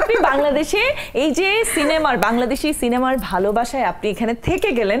আপনি বাংলাদেশে এই যে সিনেমার, বাংলাদেশি সিনেমার ভালোবাসায় আপনি এখানে থেকে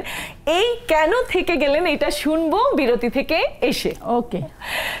গেলেন। এই কেন থেকে গেলেন এটা শুনবো বিরতি থেকে এসে। ওকে,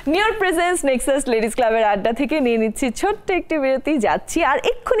 নিউর প্রেজেন্স নেক্সাস লেডিস ক্লাবের আড্ডা থেকে নিয়ে নিচ্ছি ছোট্ট একটি বিরতি, যাচ্ছি আর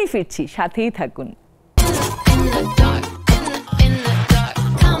এক্ষুনি ফিরছি, সাথেই থাকুন।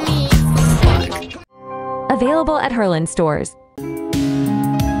 Available at Herland stores.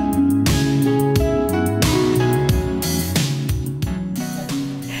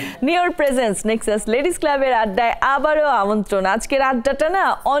 নিওর presence Nexus ladies ক্লাবের আড্ডায় আবারও আমন্ত্রণ। আজকের আড্ডাটা না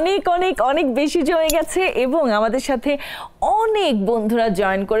অনেক অনেক অনেক বেশি জমে গেছে এবং আমাদের সাথে অনেক বন্ধুরা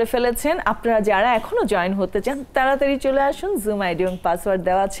জয়েন করে ফেলেছেন। আপনারা যারা এখনো জয়েন হতে চান তাড়াতাড়ি চলে আসুন, জুম আইডি এবং পাসওয়ার্ড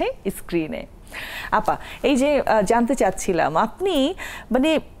দেওয়া আছে স্ক্রিনে। আপা, এই যে জানতে চাচ্ছিলাম, আপনি মানে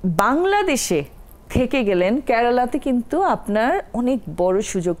বাংলাদেশে থেকে গেলেন, কেরালাতে কিন্তু আপনার অনেক বড়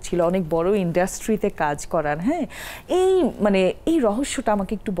সুযোগ ছিল, অনেক বড় ইন্ডাস্ট্রিতে কাজ করার। হ্যাঁ, এই রহস্যটা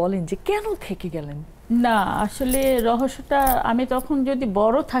আমাকে একটু বলেন যে কেন থেকে গেলেন? না, আসলে রহস্যটা, আমি তখন যদি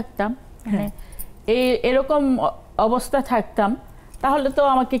বড় থাকতাম, মানে এরকম অবস্থা থাকতাম, তাহলে তো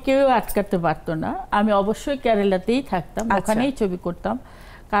আমাকে কেউ আটকাতে পারতো না। আমি অবশ্যই কেরালাতেই থাকতাম, ওখানেই ছবি করতাম।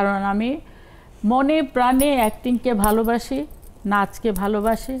 কারণ আমি মনে প্রাণে অ্যাক্টিংকে ভালোবাসি, নাচকে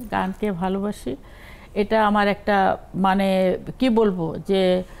ভালোবাসি, গানকে ভালোবাসি। এটা আমার একটা মানে কি বলবো, যে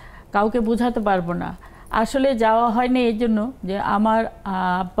কাউকে বোঝাতে পারবো না। আসলে যাওয়া হয়নি এই জন্য যে আমার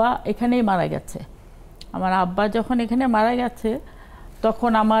আব্বা এখানেই মারা গেছে। আমার আব্বা যখন এখানে মারা গেছে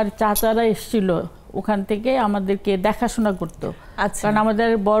তখন আমার চাচারা এসেছিল ওখান থেকে আমাদেরকে দেখাশোনা করতো। কারণ আমাদের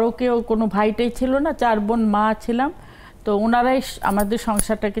বড় কেউ কোনো ভাইটাই ছিল না, 4 বোন মা ছিলাম, তো ওনারাই আমাদের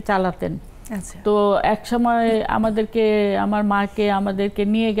সংসারটাকে চালাতেন। তো এক সময় আমার মাকে আমাদেরকে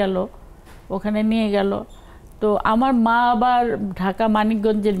নিয়ে গেল, ওখানে নিয়ে গেল। তো আমার মা আবার ঢাকা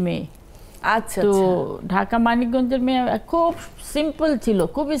মানিকগঞ্জের মেয়ে। তো ঢাকা মানিকগঞ্জের মেয়ে খুব সিম্পল ছিল,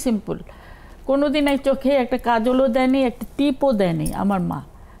 খুবই সিম্পল। কোনোদিন এই চোখে একটা কাজলও দেয়নি, একটা টিপও দেয়নি আমার মা।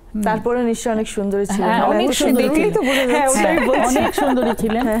 তারপরে নিশ্চয়ই অনেক সুন্দরী ছিলেন। অনেক সুন্দরী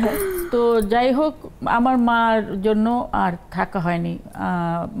ছিলেন। তো যাই হোক, আমার মার জন্য আর থাকা হয়নি।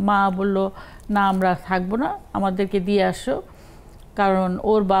 মা বলল, না আমরা থাকবো না, আমাদেরকে দিয়ে আসো, কারণ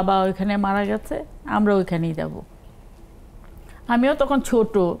ওর বাবা ওইখানে মারা গেছে, আমরা ওইখানেই যাব। আমিও তখন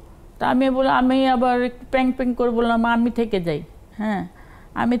ছোট, তা আমি আবার একটু প্যাং প্যাং করে বললাম, আমি থেকে যাই। হ্যাঁ,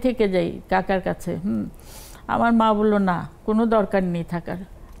 আমি থেকে যাই কাকার কাছে। আমার মা বলল, না, কোনো দরকার নেই থাকার,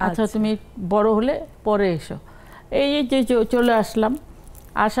 আচ্ছা তুমি বড় হলে পরে এসো। এই যে চলে আসলাম।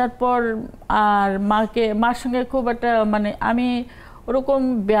 আসার পর আর মার সঙ্গে খুব একটা মানে আমি ওরকম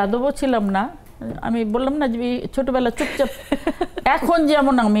বেয়াদবও ছিলাম না। আমি বললাম না যে ছোটবেলা চুপচাপ, এখন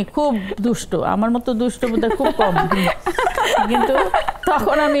যেমন আমি খুব দুষ্ট, আমার মতো দুষ্ট বোধহয় খুব কম, কিন্তু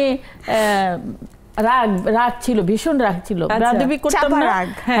তখন আমি রাগ ছিল, ভীষণ রাগ ছিল। বেয়াদবি করতাম না,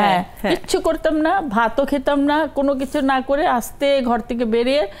 হ্যাঁ কিচ্ছু করতাম না, ভাতও খেতাম না, কোনো কিছু না করে আস্তে ঘর থেকে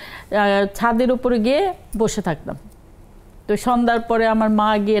বেরিয়ে ছাদের উপরে গিয়ে বসে থাকতাম। তো সন্ধ্যার পরে আমার মা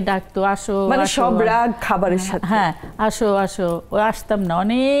গিয়ে ডাকতো, আসো, মানে সব রাগ খাবারের সাথে। হ্যাঁ, আসো আসো, ও আসতাম না,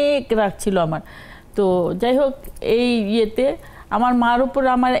 অনেক রাগ ছিল আমার। তো যাই হোক, এই ইয়েতে আমার মার উপর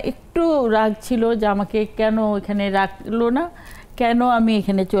আমার একটু রাগ ছিল যে আমাকে কেন এখানে রাখলো না, কেন আমি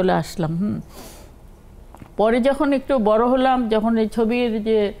এখানে চলে আসলাম। পরে যখন একটু বড় হলাম, যখন এই ছবির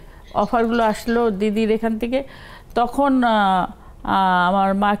যে অফারগুলো আসলো দিদির এখান থেকে, তখন আমার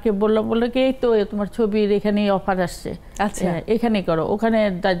মাকে বললো কি, তো তোমার ছবির এখানেই অফার আসছে, এখানেই করো, ওখানে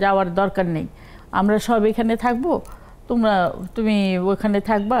যাওয়ার দরকার নেই, আমরা সব এখানে থাকবো, তুমি ওখানে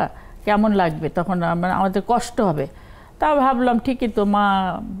থাকবা, কেমন লাগবে, তখন আমাদের কষ্ট হবে। তা ভাবলাম ঠিকই তো, মা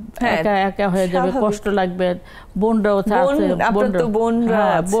একা একা হয়ে যাবে, কষ্ট লাগবে, বোনরাও আছে,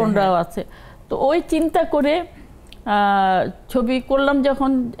 বোনরাও আছে। তো ওই চিন্তা করে ছবি করলাম।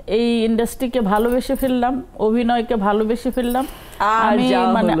 যখন এই ইন্ডাস্ট্রিকে ভালোবেসে ফেললাম, অভিনয়কে ভালোবেসে ফেললাম, আমি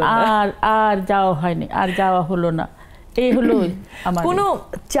মানে আর যাওয়া হয়নি, আর যাওয়া হলো না। এই হলো আমার। কোনো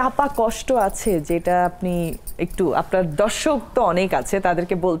চাপা কষ্ট আছে যেটা আপনি একটু, আপনার দর্শক তো অনেক আছে,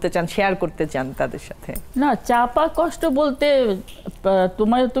 তাদেরকে বলতে চান, শেয়ার করতে চান তাদের সাথে? না, চাপা কষ্ট বলতে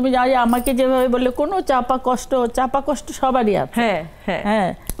তুমি আমাকে যেভাবে বললে, কোনো চাপা কষ্ট সবারই আছে। হ্যাঁ হ্যাঁ হ্যাঁ,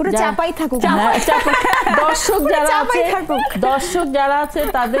 ওরা চাপাই থাকুক। দর্শক যারা আছে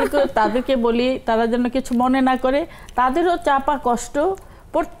তাদেরকে বলি, তারা যেন কিছু মনে না করে, তাদেরও চাপা কষ্ট,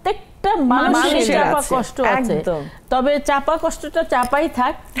 প্রত্যেকটা মানুষের চাপা কষ্ট আছে। তবে চাপা কষ্টটা চাপাই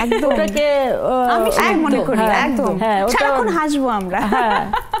থাক, ওটাকে মনে করি একদম, সারাক্ষণ হাসবো আমরা। হ্যাঁ,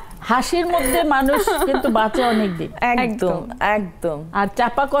 হাসির মধ্যে মানুষ কিন্তু বাঁচে অনেক দিন। একদম একদম। আর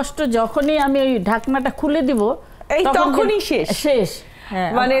চাপা কষ্ট যখনই আমি ওই ঢাকনাটা খুলে দিব, তখনই শেষ।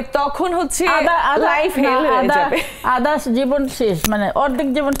 মানে তখন হচ্ছে লাইফ হেল হয়ে যাবে, আদার্স জীবন শেষ, মানে অর্ধেক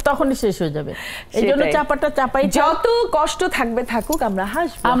জীবন তখনই শেষ হয়ে যাবে। এই জন্য চাপাটা চাপাই, যত কষ্ট থাকবে থাকুক, আমরা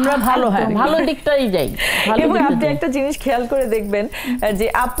হাসবো, আমরা ভালো দিকটাই যাই। এবং আপনি একটা জিনিস খেয়াল করে দেখবেন যে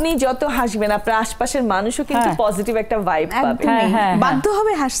আপনি যত হাসবেন, আপনার আশপাশের মানুষও কিন্তু পজিটিভ একটা ভাইব পাবে, বাধ্য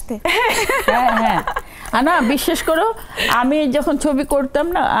হবে হাসতে। হ্যাঁ, না বিশেষ করে আমি যখন ছবি করতাম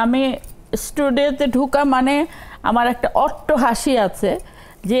না, আমি স্টুডিওতে ঢুকা মানে আমার একটা অট্ট হাসি আছে,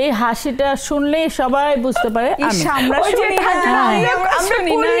 যে হাসিটা শুনলেই সবাই বুঝতে পারে।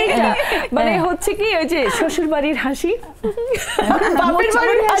 মানে হচ্ছে কি ওই যে শ্বশুর বাড়ির হাসি, বাপের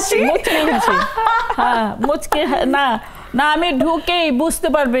বাড়ির হাসি, হ্যাঁ মুচকে না না, আমি ঢুকেই বুঝতে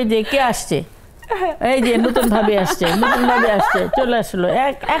পারবে যে কে আসছে, এই যে নতুন ভাবে আসছে, নতুন ভাবে আসছে, চলে আসলো,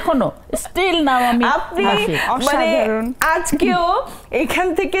 এখনো স্টিল নাও আমি আপনি মানে আজকেও এখান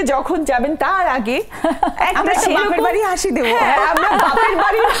থেকে যখন যাবেন তার আগে একটা বাপের বাড়ি হাসি দেব, আমরা বাপের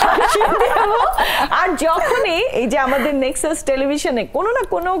বাড়ির হাসি দেব। আর যখনই এই যে আমাদের নেক্সাস টেলিভিশনে কোনো না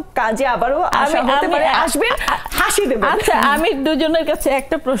কোনো কাজে আবারও আসা হতে পারে, আসবেন, হাসি দেবেন। আচ্ছা, আমি দুজনের কাছে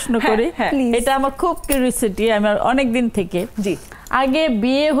একটা প্রশ্ন করি, এটা আমার খুব কিউরিওসিটি, আমার অনেক দিন থেকে। জি, আগে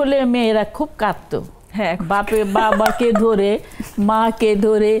বিয়ে হলে মেয়েরা খুব কাঁদতো, হ্যাঁ, বাবাকে ধরে, মাকে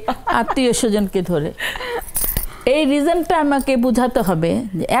ধরে, আত্মীয় স্বজনকে ধরে। এই রিজনটা আমাকে বুঝাতে হবে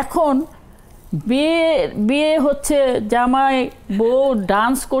যে এখন বিয়ে হচ্ছে, জামাই বউ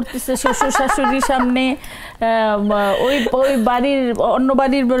ডান্স করতেছে শ্বশুর শাশুড়ির সামনে, ওই বাড়ির অন্য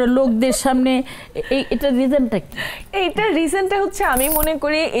বাড়ির লোকদের সামনে, এটা রিজনটা কি? এইটার রিজনটা হচ্ছে আমি মনে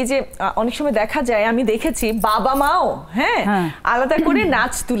করি এই যে অনেক সময় দেখা যায়, আমি দেখেছি বাবা মাও হ্যাঁ আলাদা করে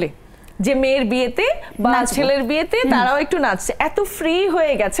নাচ তুলে, যে মেয়ের বিয়েতে বা ছেলের বিয়েতে তারাও একটু নাচছে, এত ফ্রি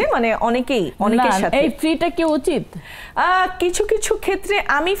হয়ে গেছে মানে অনেকেই অনেকের সাথে। এই ফ্রিটা কি উচিত? কিছু কিছু ক্ষেত্রে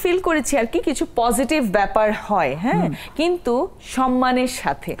আমি ফিল করেছি আর কি, কিছু পজিটিভ ব্যাপার হয়, হ্যাঁ, কিন্তু সম্মানের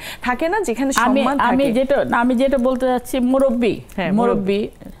সাথে থাকে না, যেখানে সম্মান থাকে। আমি যেটা বলতে যাচ্ছি, মুরব্বি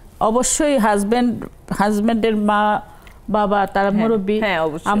অবশ্যই হাজবেন্ডের মা বাবা তারা মুরব্বি,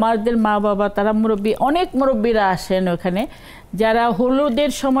 আমাদের মা বাবা তারা মুরব্বি, অনেক মুরব্বিরা আসেন ওখানে, যারা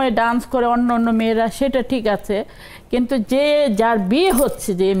হলুদের সময় ডান্স করে অন্য অন্য মেয়েরা, সেটা ঠিক আছে, কিন্তু যার বিয়ে হচ্ছে,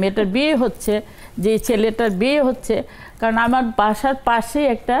 যে মেয়েটার বিয়ে হচ্ছে, যে ছেলেটার বিয়ে হচ্ছে, কারণ আমার বাসার পাশে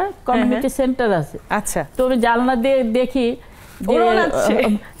একটা কমিউনিটি সেন্টার আছে, আচ্ছা, তো আমি জানলা দিয়ে দেখি,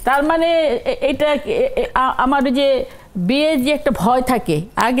 তার মানে এটা আমার যে বিয়ে যে একটা ভয় থাকে,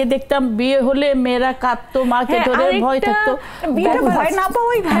 আগে দেখতাম বিয়ে হলে মেয়েরা কাঁদতো, মাকে ধরে ভয় থাকতো, ভয় না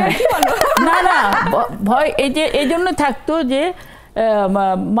পাওয়াই না না ভয় এই জন্য থাকতো যে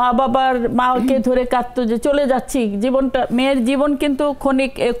মাকে ধরে কাঁদতো যে চলে যাচ্ছি, জীবনটা, মেয়ের জীবন কিন্তু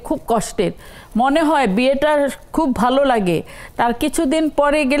ক্ষণিক খুব কষ্টের, মনে হয় বিয়েটা খুব ভালো লাগে, তার কিছুদিন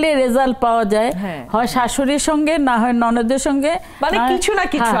পরে গেলে রেজাল্ট পাওয়া যায়, হয় শাশুড়ির সঙ্গে, না হয় ননদের সঙ্গে, মানে কিছু না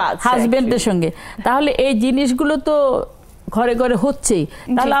কিছু হাজবেন্ডের সঙ্গে। তাহলে এই জিনিসগুলো তো ঘরে ঘরে হচ্ছেই,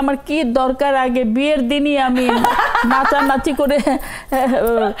 তাহলে আমার কি দরকার আগে বিয়ের দিনই আমি নাচানাচি করে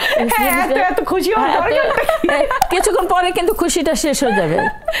কিছুক্ষণ পরে কিন্তু খুশিটা শেষ হয়ে যাবে।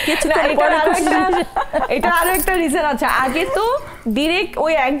 এটা আরো একটা রিজন আছে, আগে তো ডিরেক্ট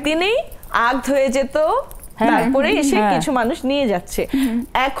ওই একদিনেই আগ হয়ে যেত, তারপরে এসে কিছু মানুষ নিয়ে যাচ্ছে,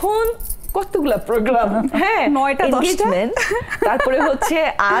 এখন কতগুলা প্রোগ্রাম, হ্যাঁ 9টা 10টা, তারপরে হচ্ছে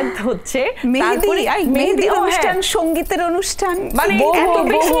আগ হচ্ছে, মেহেদি অনুষ্ঠান, সঙ্গীতের অনুষ্ঠান, মানে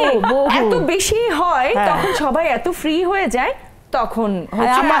এত বেশি হয়, তখন সবাই এত ফ্রি হয়ে যায়, তখন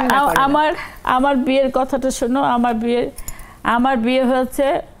আমার বিয়ের কথাটা শোনো, আমার বিয়ে হয়েছে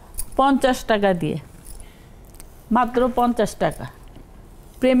 50 টাকা দিয়ে, মাত্র 50 টাকা,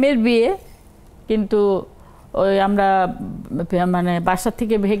 প্রেমের বিয়ে, কিন্তু ওই আমরা মানে বাসা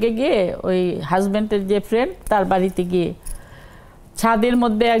থেকে ভেগে গিয়ে ওই হাজব্যান্ডের যে ফ্রেন্ড তার বাড়িতে গিয়ে, ছাদের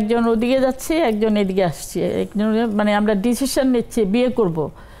মধ্যে একজন ওদিকে যাচ্ছে, একজন এদিকে আসছে, মানে আমরা ডিসিশন নিচ্ছি বিয়ে করব,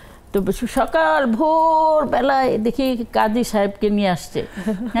 তো সকাল ভোর বেলায় দেখি কাজী সাহেবকে নিয়ে আসছে,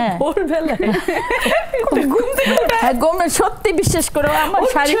 হ্যাঁ ভোরবেলায়, সত্যি বিশ্বাস করো, আমার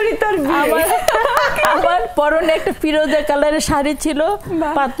শাড়ি, আমার পরনে একটা ফিরোজা কালারের শাড়ি ছিল,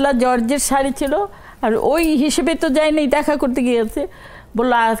 পাতলা জর্জের শাড়ি ছিল, আর ওই হিসেবে তো যায়নি, দেখা করতে গিয়েছে,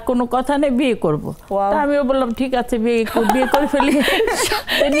 বললো আর কোনো কথা নেই, বিয়ে করবো, আমিও বললাম ঠিক আছে বিয়ে করে ফেলি।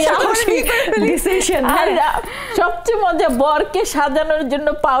 আর সবচেয়ে মজা, বরকে সাজানোর জন্য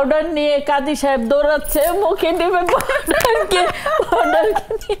পাউডার নিয়ে কাজী সাহেব দৌড়াচ্ছে, মুখে নেবে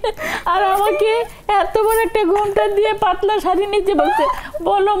আর আমাকে এত বড় একটা ঘোমটা দিয়ে পাতলা শাড়ি নিচে বলছে,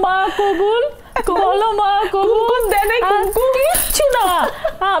 বলো মা কবুল, বলো মা কবুল, কিচ্ছু না,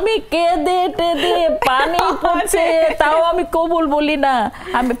 আমি কেঁদে টেদে পানি পড়ছে, তাও আমি কবুল বলি না,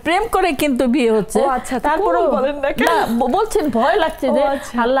 আমি প্রেম করে কিন্তু বিয়ে হচ্ছে, তারপরে বলছেন ভয় লাগছে যে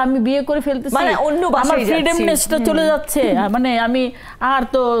আল্লাহ আমি বিয়ে করে ফেলতেছি, আমার ফ্রিডমনেসটা চলে যাচ্ছে, মানে আমি আর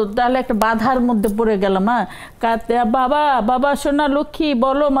তো তাহলে একটা বাধার মধ্যে পড়ে গেলাম, বাবা বাবা সোনা লক্ষ্মী,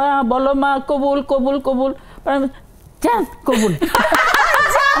 বলো মা কবুল কবুল কবুল, যান কবুল।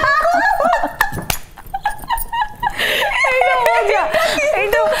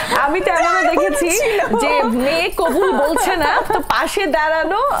 আমি তো এমনও দেখেছি যে মেয়ে কবুল বলছে না, তো পাশে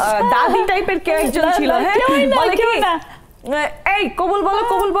দাঁড়ানো দাদি টাইপের কেউ একজন ছিল, হ্যাঁ বলে কি এই কবুল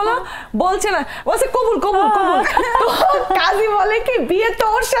বলো বলছে না, বলছে কবুল। তো কাজী বলে কি বিয়ে তো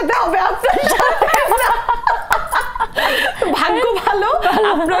ওর সাথে হবে, আপনার সাথে না। ভাগ্য ভালো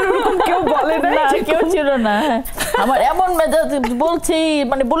আপনার ওরকম কেউ বলে না, কেউ ছিল না। আমার এমন মেজাজ বলছি,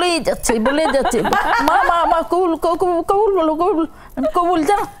 মানে বলেই যাচ্ছে মা কবুল বলো কবুল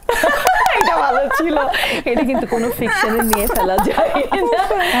জানো। এটা ভালো ছিল, এটা কিন্তু কোনো ফিকশনে নিয়ে ফেলা যায় না।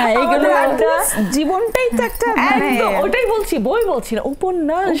 এইগুলো জীবনটাই তো একটা, ওটাই বলছি, বই বলছি না,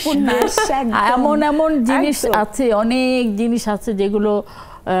 উপন্যাস। এমন জিনিস আছে, অনেক জিনিস আছে যেগুলো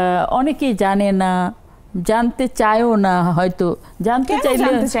অনেকেই জানে না, জানতে চায়ও না, হয়তো জানতে চাইলে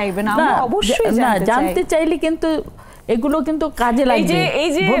জানতে চাইলে কিন্তু এগুলো কিন্তু কাজে লাগবে। এই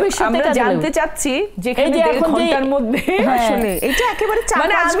যে আমরা জানতে চাচ্ছি যেখানে 1.5 ঘন্টার মধ্যে আসলে এটা একেবারে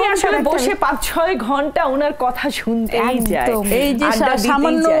মানে আমি আসলে বসে 5-6 ঘন্টা ওনার কথা শুনতেই যাই। এই যে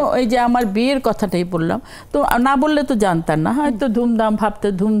সামান্য এই যে আমার বিয়ের কথাটাই বললাম, তো না বললে তো জানতাম না, হয়তো ধুমধাম ভাবতে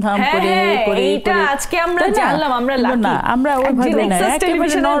ধুমধাম করে এটা আজকে আমরা জানলাম, আমরা লাকি না, আমরা ওইভাবে না,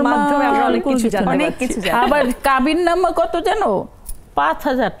 একেবারে নরমাল আমরা অনেক কিছু জানি। আবার কাবিন নামা কত জানো?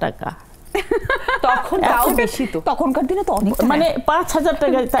 5,000 টাকা। তখন তাও বেশি, তো তখনকার দিনে তো অনেক, মানে 5,000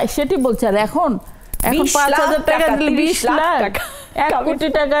 টাকা, তাই সেটি বলছে। আর এখন 5,000 টাকা দিলে 20 লাখ, 1 কোটি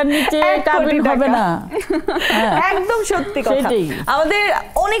টাকার নিচে কাবিন হবে না। একদম সত্যি কথা। আমাদের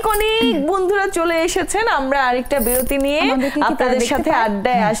অনেক বন্ধুরা চলে এসেছেন, আমরা আরেকটা বিরতি নিয়ে আপনাদের সাথে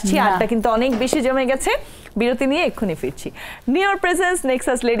আড্ডায় আসছি। আড্ডা কিন্তু অনেক বেশি জমে গেছে, বিরতি নিয়ে এক্ষুনি ফিরছি। নিউর প্রেজেন্স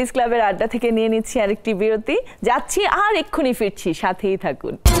নেক্সাস লেডিস ক্লাবের আড্ডা থেকে নিয়ে নিচ্ছি আরেকটি বিরতি, যাচ্ছি আর এক্ষুনি ফিরছি, সাথেই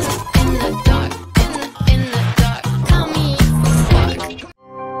থাকুন।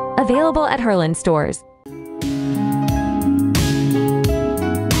 Available at Herland stores.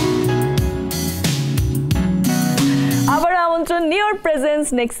 আবার আমন্ত্রণ নিউর প্রেজেন্স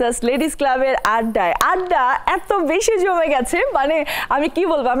নেক্সাস লেডিস ক্লাবের আড্ডায়। আড্ডা এত বেশি জমে গেছে, মানে আমি কি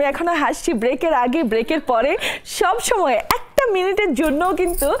বলবো, আমি এখনো হাসছি ব্রেকের আগে ব্রেকের পরে, সব সময় 1 মিনিটের জন্য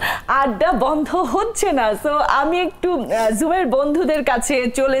কিন্তু আড্ডা বন্ধ হচ্ছে না। সো আমি একটু জুমের বন্ধুদের কাছে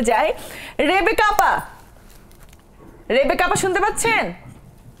চলে যাই। রেবেকা আপা শুনতে পাচ্ছেন?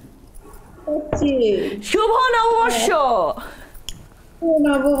 শুভ নববর্ষ।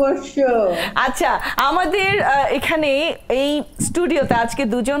 আচ্ছা, আমাদের এখানে এই স্টুডিওতে আজকে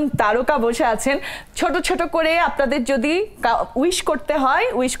 2জন তারকা বসে আছেন। ছোট ছোট করে আপনাদের যদি উইশ করতে হয়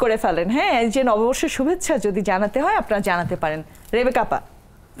উইশ করে ফেলেন। হ্যাঁ, এই যে নববর্ষের শুভেচ্ছা যদি জানাতে হয় আপনারা জানাতে পারেন। রেবেকা আপা।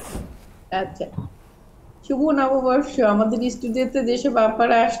 আচ্ছা, শুভ নববর্ষ। আমাদের স্টুডিওতে যেসব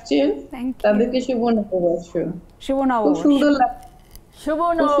আপারা আসছেন তাদেরকে শুভ নববর্ষ। শুভ নববর্ষ। খুব সুন্দর লাগছে। শুভ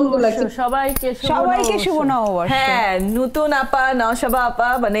নববর্ষ সবাইকে, সবাইকে শুভ নববর্ষ। হ্যাঁ, নতুন আপা, নওশাবা আপা,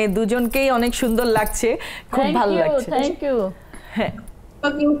 মানে দুজনকেই অনেক সুন্দর লাগছে, খুব ভালো লাগছে। Thank you. হ্যাঁ,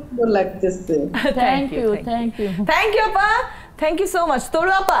 আপনাকেও সুন্দর লাগতেছে। থ্যাংক ইউ আপা, থ্যাংক ইউ সো মাচ।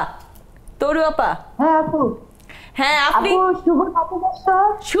 তরু আপা। হ্যাঁ আপু। হ্যাঁ, আপনি শুভ নববর্ষ।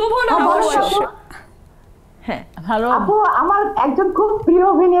 শুভ নববর্ষ। হ্যাঁ, ভালো আপু, আমার একজন খুব প্রিয়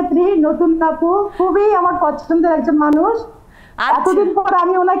অভিনেত্রী, নতুন আপু, খুবই আমার পছন্দের একজন মানুষ। এতদিন পর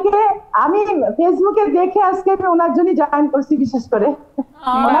আমি ফেসবুকে দেখে আজকে আমি ওনার জন্য জয়েন করছি, বিশেষ করে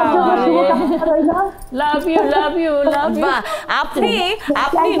ওনার জন্য শুভকামনা রইল। Love you. আপনি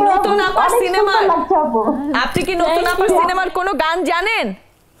নতুন আপার সিনেমার, আপনি কি নতুন আপার সিনেমার কোনো গান জানেন?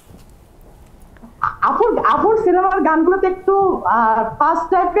 আপুর সিনেমার গানগুলোতে একটু ফাস্ট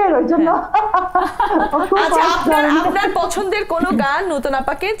টাইপের, ওই জন্য। আচ্ছা, আপনার পছন্দের কোনো গান নতুন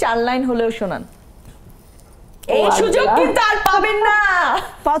আপাকে 4 লাইন হলেও শোনান। এই সুযোগ কিন্তু আর পাবেন না।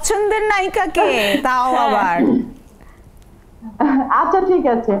 পছন্দের নায়িকাকে তাও আবার। আচ্ছা, ঠিক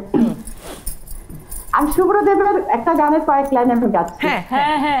আছে। আমি শুভ্রদেবের একটা গানের কয়েক লাইন আমি গাচ্ছি।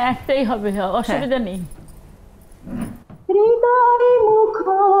 হ্যাঁ, একটাই হবে, অসুবিধা নেই। হৃদয়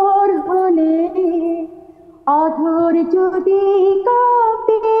মুখর হলে অধর যদি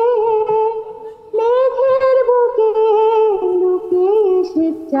কাঁপে, মেঘের বুকে লুকে সে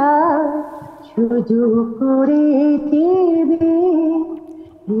চায় সুযোগ করে দেবে।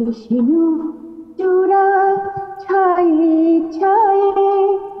 বিষ্ণু চূড়া ছায়ে ছায়ে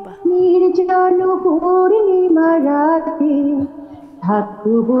নির্জন পূর্ণিমা রাতে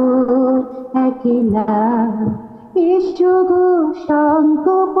থাকবো একলা এসো গো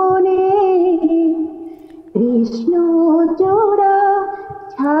সংকোপনে। কৃষ্ণ চূড়া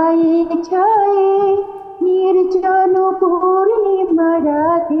ছায়ে ছায়ে নির্জন পূর্ণিমা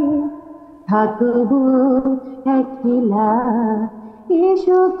রাতে থাকবো একলা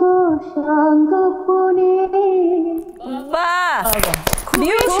এসো গো সংকোপনে। বাহ,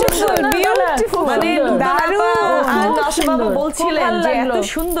 বিউটিফুল, মানে দারুণ। নওশাদ বাবু বলছিলেন যে এত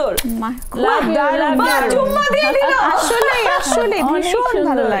সুন্দর আসলে ভীষণ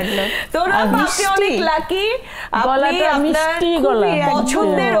ভালো লাগলো। তোরা আপনি অনেক লাকি, আপনি আপনার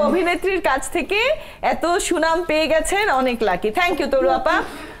পছন্দের অভিনেত্রীর কাছ থেকে এত সুনাম পেয়ে গেছেন, অনেক লাকি। থ্যাংক ইউ তরু আপা।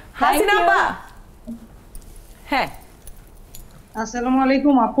 হাসিনা আপা। হ্যাঁ, আসসালামু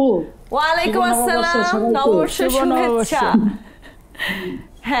আলাইকুম আপু। ওয়ালাইকুম আসসালাম, নববর্ষের শুভেচ্ছা।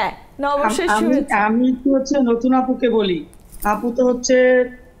 হ্যাঁ, নববর্ষের শুভেচ্ছা। আমি তো হচ্ছে নতুন আপুকে বলি, আপু তো হচ্ছে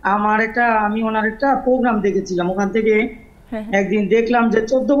আমি ওনার একটা প্রোগ্রাম দেখেছিলাম, ওখান থেকে একদিন দেখলাম যে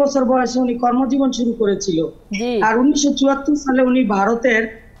 14 বছর বয়সে উনি কর্মজীবন শুরু করেছিল, আর 1974 সালে উনি ভারতের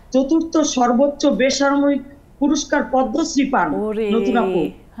 4র্থ সর্বোচ্চ বেসামরিক পুরস্কার পদ্মশ্রী পান নতুন আপু।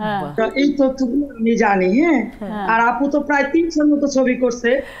 এই তথ্যগুলো আমি জানি। হ্যাঁ, আর আপু তো প্রায় 300 মতো ছবি করছে,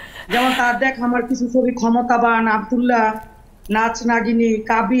 যেমন তার দেখ আমার কিছু ছবি ক্ষমতাবান, আব্দুল্লাহ, নাচ নাগিনী,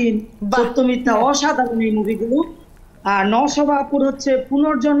 কাবিন, সত্যমিথ্যা, অসাধারণ এই মুভিগুলো। আর নওশাদ আপুর হচ্ছে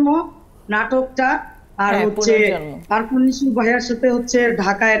পুনর্জন্ম নাটকটা, আর হচ্ছে আরকুনিসু ভাইয়ার সাথে হচ্ছে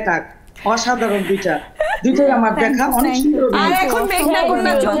ঢাকা অ্যাটাক, অসাধারণ দুইটাই আমার দেখা, অনেক সুন্দর। আর এখন মেঘনা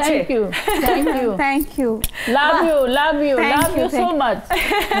কন্যা চলছে। Thank you love you so much.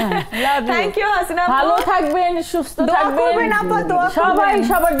 Thank you Hasina. ভালো থাকবেন, সুস্থ থাকবেন, সবাই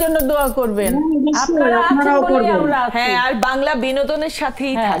সবার জন্য দোয়া করবেন। আপনারা আছেন বলেই আমরা আছি। হ্যাঁ, আর বাংলা বিনোদনের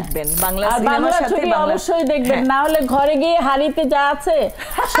সাথেই থাকবেন, বাংলা সিনেমার সাথে ছবি অবশ্যই দেখবেন, না হলে ঘরে গিয়ে হাড়িতে যা আছে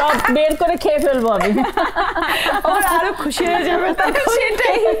সব বের করে খেয়ে ফেলবো আমি। ওরা আরো খুশি হয়ে যাবে।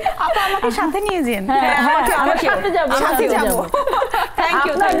 সেটাই, আপা আমাকে সাথে নিয়ে যান। আমার সাথে যাবো। Thank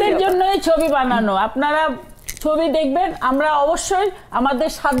you. আপনাদের জন্যই ছবি বানানো, আপনারা ছবি দেখবেন, আমরা অবশ্যই আমাদের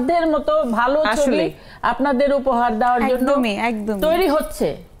সাধ্যের মতো ভালো ছবি আপনাদের উপহার দেওয়ার জন্য তৈরি হচ্ছে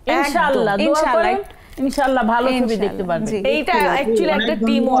ইনশাআল্লাহ। দোয়া করেন, ইনশাআল্লাহ ভালো ছবি দেখতে পারবেন। এইটা অ্যাকচুয়ালি একটা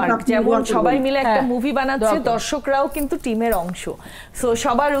টিম ওয়ার্ক, যেমন সবাই মিলে একটা মুভি বানাচ্ছে, দর্শকরাও কিন্তু টিমের অংশ। সো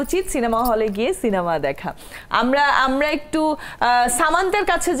সবার উচিত সিনেমা হলে গিয়ে সিনেমা দেখা। আমরা একটু সামান্তার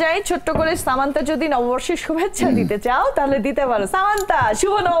কাছে যাই ছোট্ট করে। সামান্তা, যদি নববর্ষের শুভেচ্ছা দিতে চাও তাহলে দিতে পারো। সামান্তা,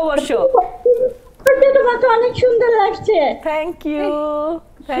 শুভ নববর্ষ। তোমাকে অনেক সুন্দর লাগছে। Thank you.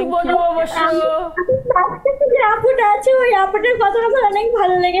 শুভ নববর্ষ। যে আপুটা আছে ওই আপুটার কথা আমার অনেক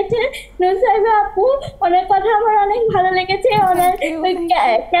ভালো লেগেছে। নুসাইবা আপু, ওনার কথা আমার অনেক ভালো লেগেছে, ওনার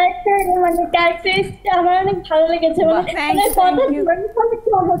ক্যারেক্টার আমার অনেক ভালো লেগেছে, ওনার কথা অনেক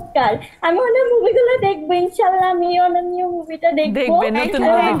চমৎকার। আমি ওনার মুভিগুলো দেখবো ইনশাআল্লাহ, আমি ওনার নিউ মুভিটা দেখবো।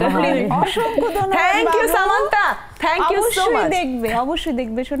 অসংখ্য ধন্যবাদ। Thank you Samanta, thank you so much. অবশ্যই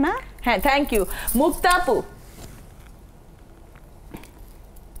দেখবে শোনা। হ্যাঁ, থ্যাংক ইউ। মুক্তা আপু।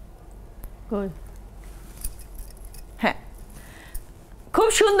 হ্যাঁ, খুব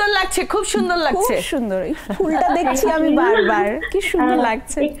সুন্দর লাগছে, খুব সুন্দর লাগছে, খুব সুন্দর। এই ফুলটা দেখছি আমি বারবার, কি সুন্দর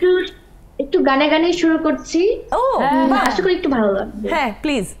লাগছে। একটু গানে গানে শুরু করছি। আশা করি একটু ভালো লাগবে। হ্যাঁ,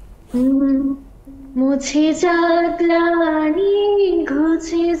 প্লিজ। মুছে যাক গ্লানি,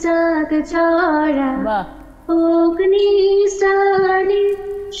 ঘুচে যাক জরা, অগ্নি সানি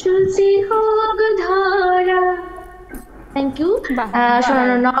সূচি হোক ধরা। Thank you.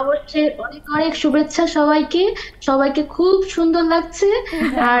 নববর্ষের অনেক অনেক শুভেচ্ছা সবাইকে। সবাইকে খুব সুন্দর লাগছে,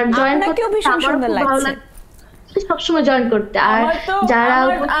 আর জয়েন করতে ভীষণ সুন্দর লাগছে, সবসময় জয়েন করতে। আর যারা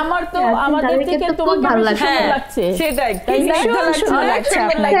আমার তো আমাদের থেকে তোমাকে ভালো লাগছে, সেটাই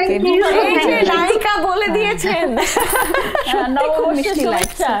নায়িকা বলে দিয়েছেন। নববর্ষের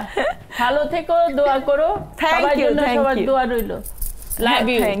শুভেচ্ছা, ভালো থেকো, দোয়া করো, সবার জন্য সবার দোয়া রইল।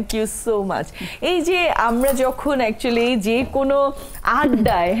 Thank you so much. এই যে আমরা যখন অ্যাকচুয়ালি যে কোনো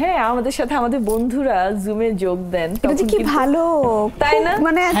আড্ডায়, হ্যাঁ, আমাদের সাথে আমাদের বন্ধুরা জুমে যোগ দেন, তখন কি ভালো, তাই না?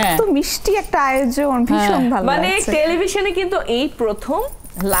 মানে এত মিষ্টি একটা আয়োজন, ভীষণ ভালো। মানে টেলিভিশনে কিন্তু এই প্রথম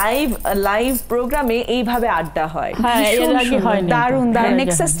লাইভ প্রোগ্রামে এইভাবে আড্ডা হয়। দারুণ দারুণ।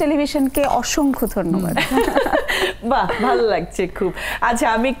 নেক্সাস টেলিভিশনকে অসংখ্য ধন্যবাদ। বাহ, ভালো লাগছে খুব। আচ্ছা,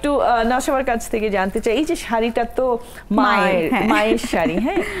 আমি একটু নওশাবার কাছ থেকে জানতে চাই, এই যে শাড়িটা তো মায়ের শাড়ি,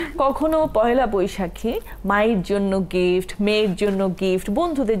 হ্যাঁ, কখনো পয়লা বৈশাখে মায়ের জন্য গিফট, মেয়ের জন্য গিফট,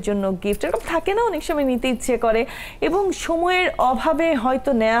 বন্ধুদের জন্য গিফট, এরকম থাকে না, অনেক সময় নিতে ইচ্ছে করে এবং সময়ের অভাবে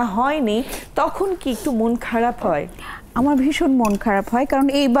হয়তো নেওয়া হয়নি, তখন কি একটু মন খারাপ হয়? আমার ভীষণ মন খারাপ হয়, কারণ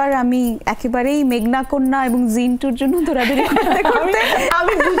এইবার আমি একেবারেই মেঘনা কন্যা এবং জিন্টুর জন্য দৌড়াদৌড়ি করতে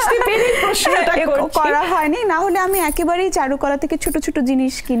আমি বুঝতে পেরে প্রশ্নটা করা হয়নি। না হলে আমি একেবারেই চারুকলা থেকে ছোট ছোট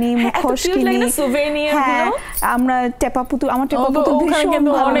জিনিস কিনি, মুখোশ কিনি। হ্যাঁ, আমরা টেপা পুতুল, আমার টেপা পুতুল ভীষণ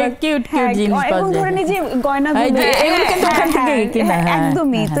ভালো লাগে, এবং ধরেন এই যে গয়নাগুলো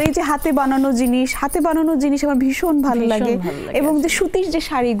একদমই। তো এই যে হাতে বানানো জিনিস আমার ভীষণ ভালো লাগে, এবং যে সুতির যে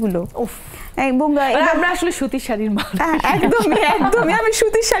শাড়িগুলো, এবং আমরা আসলে সুতির শাড়ির মানুষ। একদমই আমি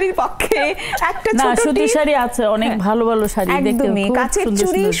সুতির শাড়ির পক্ষে। একটা ছোট সুতির শাড়ি আছে, অনেক ভালো ভালো শাড়ি, একদমই কাচের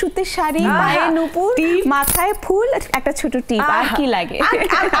চুড়ি, সুতির শাড়ি, পায়ে নুপুর, মাথায় ফুল, একটা ছোট টিপ, আর কি লাগে?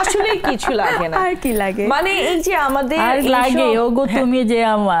 আসলে কিছু লাগে না। আর কি লাগে? মানে এই যে আমাদের লাগে ওগো তুমি যে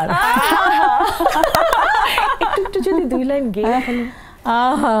আমার, একটু যদি 2 লাইন গেয়ে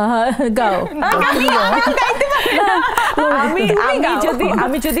গাও।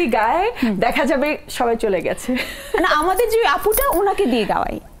 আমি যদি গাই দেখা যাবে সবাই চলে গেছে। না, আমাদের যে আপুটা ওনাকে দিয়ে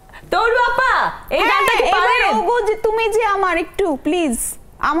গাওয়াই। তোর আপা এই গানটা কি পারেন? ওগো যে তুমি যে আমার, একটু প্লিজ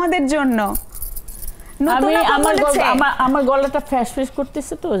আমাদের জন্য। আমি আমার গলাটা ফ্যাস ফ্যাস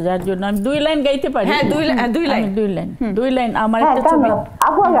করতেছে তো, যার জন্য আমি 2 লাইন গাইতে পারি। হ্যাঁ 2 লাইন আমার একটা ছবি।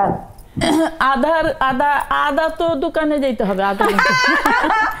 আদা তো দোকানে যেতে হবে, আদা।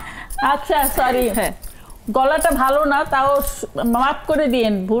 আচ্ছা সরি, গলাটা ভালো না, তাও মাফ করে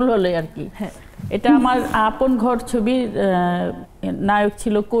দিয়েন ভুল হলে আর কি। এটা আমার আপন ঘর ছবির নায়ক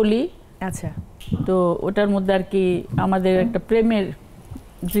ছিল কলি। আচ্ছা, তো ওটার মধ্যে আর কি আমাদের একটা প্রেমের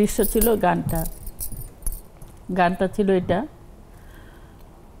দৃশ্য ছিল। গানটা ছিল এটা,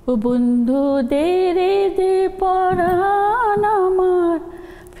 ও বন্ধু দে রে দে পরাণ আমার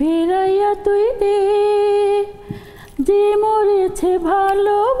ফিরাইয়া তুই দে, যে মরেছে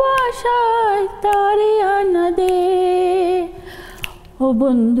ভালোবাসায় তারে আনা দে, ও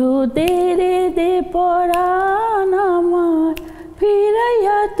বন্ধু দে রে দে পরাণ আমার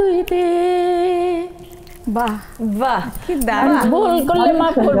ফিরাইয়া তুই দে। বাহ বাহ, কি দারুণ। ভুল করলে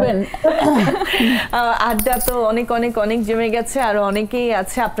মাফ করবেন। আড্ডা তো অনেক অনেক অনেক জমে গেছে, আর অনেকেই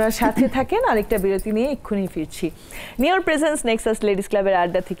আছে। আপনারা সাথে থাকেন, আরেকটা বিরতি নিয়ে এক্ষুনি ফিরছি। নিউর প্রেজেন্স নেক্সাস লেডিস ক্লাবের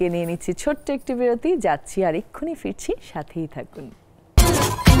আড্ডা থেকে নিয়ে নিচ্ছি ছোট্ট একটি বিরতি, যাচ্ছি আর এক্ষুনি ফিরছি, সাথেই থাকুন।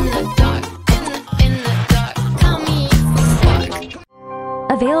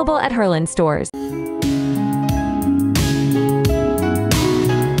 Available at Herland stores.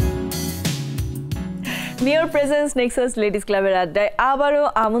 নিউর presence Nexus ladies ক্লাবের আড্ডায় আবারও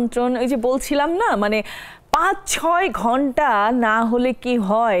আমন্ত্রণ। ওই যে বলছিলাম না, মানে 5-6 ঘন্টা না হলে কি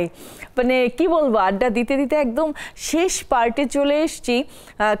হয়, মানে কি বলবো, আড্ডা দিতে দিতে একদম শেষ পার্টে চলে এসেছি।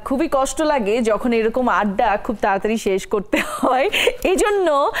 খুবই কষ্ট লাগে যখন এরকম আড্ডা খুব তাড়াতাড়ি শেষ করতে হয়। এই জন্য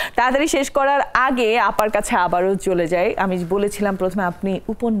তাড়াতাড়ি শেষ করার আগে আপার কাছে আবারও চলে যাই। আমি বলেছিলাম প্রথমে আপনি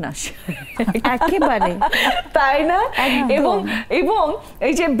উপন্যাস, একেবারে তাই না? এবং এবং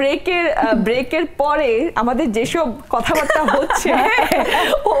এই যে ব্রেকের পরে আমাদের যেসব কথাবার্তা হচ্ছে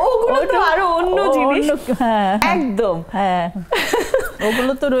ওগুলো তো আরো অন্য জিনিস। একদম, হ্যাঁ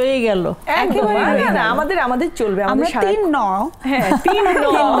ওগুলো তো রয়ে গেল। আমাদের চলবে, আমাদের 3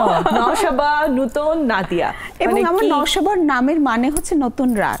 নওশাবা, নূতন, নাদিয়া। এবং আমার নওশাবার নামের মানে হচ্ছে নতুন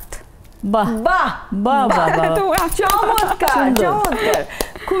রাত। বাহ বাহ বাহ বাহ, চমৎকার চমৎকার,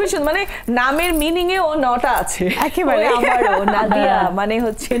 খুবই সুন্দর। মানে নামের মিনিং এও 9টা আছে একেবারে। আমারও নাদিয়া মানে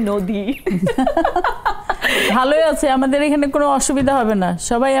হচ্ছে নদী। ভালোই আছে, আমাদের এখানে কোনো অসুবিধা হবে না,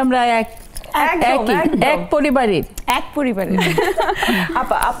 সবাই আমরা এক পরিবারের।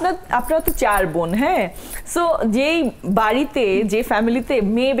 আপা আপনারা তো 4 বোন, হ্যাঁ? সো যেই বাড়িতে, যে ফ্যামিলিতে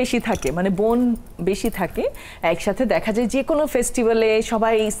মেয়ে বেশি থাকে, মানে বোন বেশি থাকে, একসাথে দেখা যায় যে কোনো ফেস্টিভ্যালে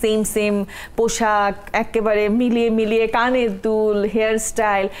সবাই সেম পোশাক, একেবারে মিলিয়ে কানের দুল, হেয়ার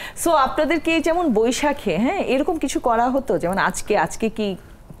স্টাইল। সো আপনাদেরকে যেমন বৈশাখে, হ্যাঁ, এরকম কিছু করা হতো? যেমন আজকে কি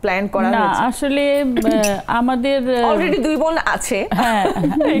প্ল্যান করা হয়েছে? না, আসলে আমাদের অলরেডি 2 বোন আছে। হ্যাঁ,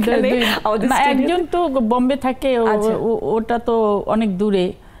 একজন তো বোম্বে থাকে, ওটা তো অনেক দূরে।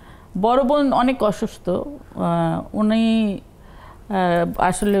 বড় বোন অনেক অসুস্থ, উনি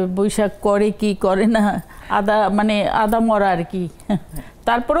আসলে বৈশাখ করে কি করে না, আদা মরা আর কি।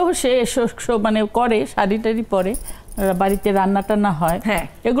 তারপরেও সে মানে করে, শাড়ি টাড়ি পরে, বাড়িতে রান্না টান্না হয়, হ্যাঁ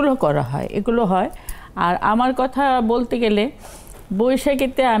এগুলো করা হয়, এগুলো হয়। আর আমার কথা বলতে গেলে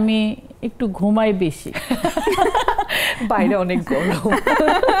বৈশাখীতে আমি একটু ঘুমাই বেশি, বাইরে অনেক গরম,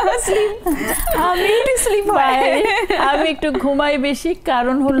 আমি একটু ঘুমাই বেশি।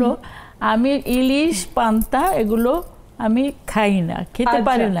 কারণ হলো আমি ইলিশ, পান্তা এগুলো আমি খাই না, খেতে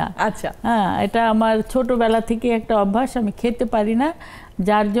পারি না। আচ্ছা, হ্যাঁ, এটা আমার ছোটবেলা থেকে একটা অভ্যাস, আমি খেতে পারি না।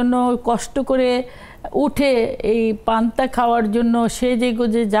 যার জন্য কষ্ট করে উঠে এই পান্তা খাওয়ার জন্য সেজে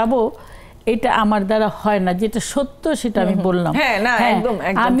গুজে যাব, এটা আমার দ্বারা হয় না। যেটা সত্য সেটা আমি বললাম। হ্যাঁ, না একদম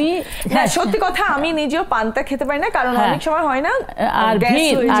আমি সত্যি কথা, আমি নিজেও পান্তা খেতে পারি না, কারণ অনেক সময় হয় না। আর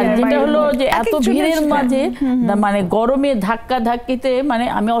ভিড়, আর যেটা হলো যে এত ভিড়ের মাঝে, মানে গরমে ধাক্কা ধাক্কিতে মানে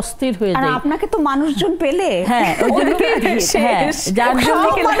আমি অস্থির হয়ে যাই। আপনাকে তো মানুষজন পেলে, হ্যাঁ যার জন্য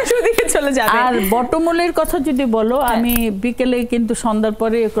চলে যাবে। আর বটমূলের কথা যদি বলো, আমি বিকেলে কিন্তু সন্ধ্যার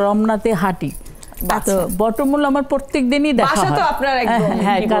পরে রমনাতে হাঁটি, তো বটমূল আমার প্রত্যেক দিনই দেখা হয়। তো আপনার একদম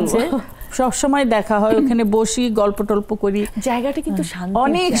হ্যাঁ কাছে, সবসময় দেখা হয়, ওখানে বসি গল্প টল্প করি। জায়গাটা কিন্তু শান্তি,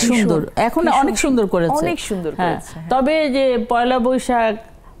 অনেক সুন্দর, এখন অনেক সুন্দর করেছে, অনেক সুন্দর করেছে। তবে যে পয়লা বৈশাখ,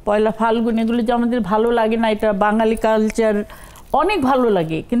 পয়লা ফাল্গুন এগুলো যে আমাদের ভালো লাগে না, এটা বাঙালি কালচার অনেক ভালো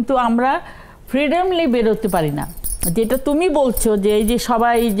লাগে, কিন্তু আমরা ফ্রিডমলি বেরোতে পারি না। যেটা তুমি বলছো যে এই যে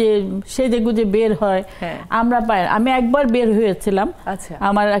সবাই যে সেজে গুজে বের হয়, আমরা পাই। আমি একবার বের হয়েছিলাম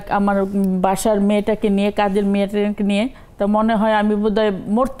আমার বাসার মেয়েটাকে নিয়ে, কাজের মেয়েটাকে নিয়ে, তো মনে হয় আমি বোধহয়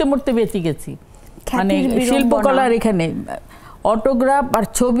মরতে মরতে বেঁচে গেছি। মানে শিল্পকলার এখানে অটোগ্রাফ আর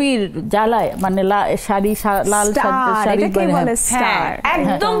ছবির জ্বালায়, মানে শাড়ি, লাল শাড়ি,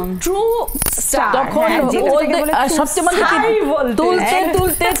 একদম ট্রু স্টার। তখন সবচেয়ে মজা তুলতে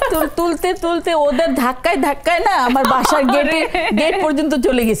তুলতে তুলতে তুলতে ওদের ধাক্কায় ধাক্কায় না আমার বাসার গেট পর্যন্ত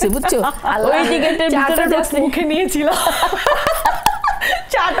চলে গেছে, বুঝছো? ওই যে গেটের ভিতরে মুখে নিয়েছিল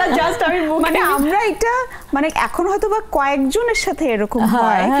চাটা, জাস্ট আমি মানে আমরা এটা মানে এখন হয়তো বা কয়েকজনের সাথে এরকম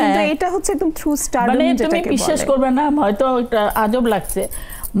হয়, কিন্তু এটা হচ্ছে একদম থ্রু স্টার। মানে তুমি বিশ্বাস করবে না, হয়তো এটা আজব লাগছে,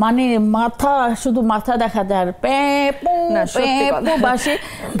 মানে মাথা শুধু মাথা দেখা যায়, আর বাসে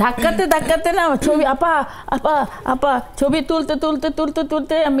ধাক্কাতে ধাক্কাতে না ছবি আপা আপা আপা ছবি তুলতে তুলতে তুলতে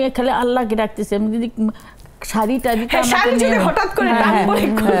তুলতে আমি খালি আল্লাহকে ডাকতেছি, আমি যদি শাড়িটা হঠাৎ করে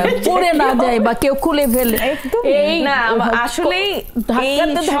পরে না যায় বা কেউ খুলে ফেলে। এই আসলেই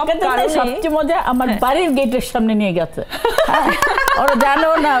সবচেয়ে মজা আমার বাড়ির গেটের সামনে নিয়ে গেছে, ওরা জানো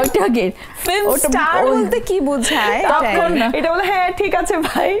না ওইটা গেট বলতে কি বোঝায়, তখন এটা বলে হ্যাঁ ঠিক আছে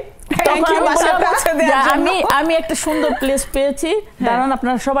ভাই, আমি একটা সুন্দর প্লেস পেয়েছি, দাঁড়ান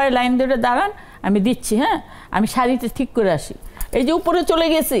আপনারা সবাই লাইন ধরে দাঁড়ান, আমি দিচ্ছি, হ্যাঁ আমি শাড়িটা ঠিক করে আসি। এই যে উপরে চলে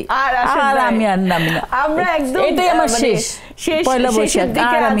গেছি আর আমি আর নামি না, আমরা একদম এটাই আমার শেষ পয়লা বৈশাখ।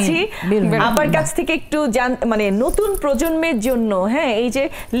 আর আমি আপনার কাছ থেকে একটু মানে নতুন প্রজন্মের জন্য, হ্যাঁ এই যে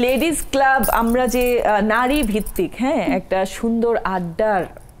লেডিজ ক্লাব, আমরা যে নারী ভিত্তিক একটা সুন্দর আড্ডার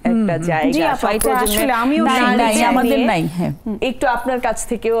একটা জায়গা, আসলে আমিও আমাদের নাই, একটু আপনার কাছ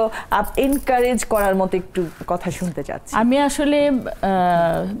থেকেও এনকারেজ করার মতো একটু কথা শুনতে চাচ্ছি। আমি আসলে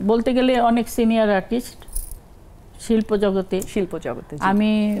বলতে গেলে অনেক সিনিয়র আর্টিস্ট শিল্প জগতে,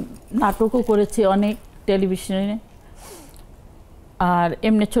 আমি নাটকও করেছি অনেক টেলিভিশনে, আর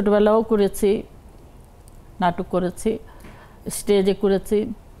এমনি ছোটবেলাও করেছি, নাটক করেছি, স্টেজে করেছি,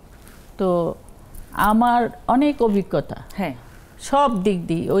 তো আমার অনেক অভিজ্ঞতা সব দিক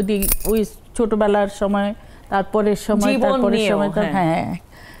দিয়ে, ওই ছোটবেলার সময়, তারপরের সময়,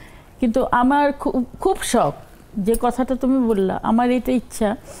 কিন্তু আমার খুব শখ, যে কথাটা তুমি বললা, আমার এটা ইচ্ছা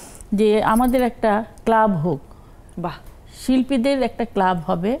যে আমাদের একটা ক্লাব হোক, শিল্পীদের একটা ক্লাব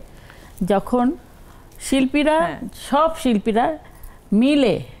হবে, যখন শিল্পীরা সব শিল্পীরা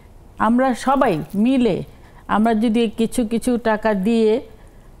মিলে, আমরা সবাই মিলে আমরা যদি কিছু কিছু টাকা দিয়ে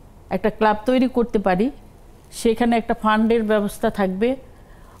একটা ক্লাব তৈরি করতে পারি, সেখানে একটা ফান্ডের ব্যবস্থা থাকবে,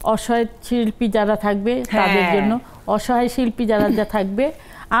 অসহায় শিল্পী যারা থাকবে তাদের জন্য, অসহায় শিল্পী যারা থাকবে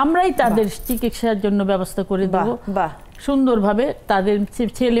আমরাই তাদের চিকিৎসার জন্য ব্যবস্থা করে দেব সুন্দরভাবে, তাদের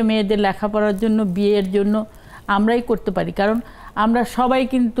ছেলে মেয়েদের লেখাপড়ার জন্য, বিয়ের জন্য আমরাই করতে পারি। কারণ আমরা সবাই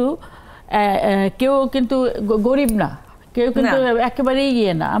কিন্তু কেউ কিন্তু গরিব না, কেউ কিন্তু একেবারেই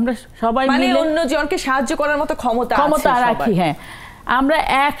ইয়ে না, আমরা সবাই মিলে অন্যজনকে সাহায্য করার মতো ক্ষমতা রাখি। আমরা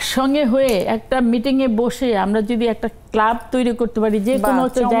একসঙ্গে হয়ে একটা মিটিংয়ে বসে আমরা যদি একটা ক্লাব তৈরি করতে পারি, যে কোনো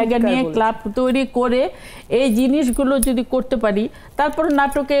জায়গা নিয়ে ক্লাব তৈরি করে এই জিনিসগুলো যদি করতে পারি, তারপর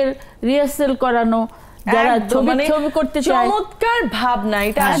নাটকের রিহার্সাল করানো, যারা ছবি করতে চায়, চমৎকার ভাবনা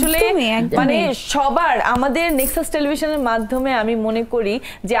এটা আসলে। মানে সবার আমাদের নেক্সাস টেলিভিশনের মাধ্যমে আমি মনে করি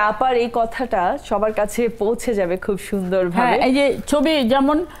যে আপার এই কথাটা সবার কাছে পৌঁছে যাবে খুব সুন্দরভাবে। এই যে ছবি,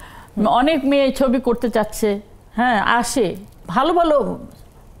 যেমন অনেক মেয়ে ছবি করতে চাচ্ছে, আসে, ভালো ভালো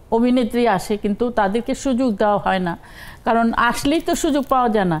অভিনেত্রী আসে, কিন্তু তাদেরকে সুযোগ দেওয়া হয় না, কারণ আসলেই তো সুযোগ পাওয়া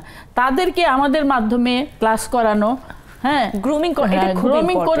যায় না। তাদেরকে আমাদের মাধ্যমে ক্লাস করানো, গ্রুমিং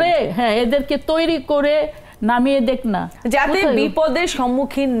করে এদেরকে তৈরি করে নামিয়ে দেখ না, যাতে বিপদের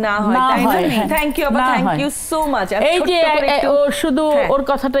সম্মুখীন না হয়। থ্যাংক ইউ আপা, থ্যাংক ইউ সো মাচ। এই যে শুধু ওর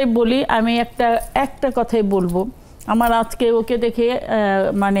কথাটাই বলি, আমি একটা কথাই বলবো, আমার আজকে ওকে দেখে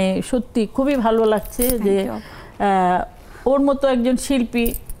মানে সত্যি খুবই ভালো লাগছে যে ওর মতো একজন শিল্পী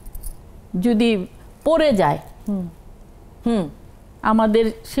যদি পড়ে যায় আমাদের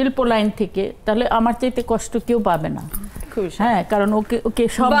শিল্প লাইন থেকে, তাহলে আমার চাইতে কষ্ট কেউ পাবে না। কারণ ওকে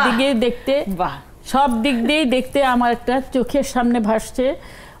সব দিক দিয়েই দেখতে আমার একটা চোখের সামনে ভাসছে।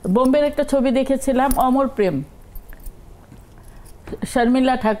 বোম্বের একটা ছবি দেখেছিলাম, অমর প্রেম,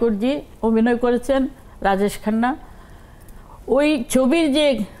 শর্মিলা ঠাকুরজি অভিনয় করেছেন, রাজেশ খান্না। ওই ছবির যে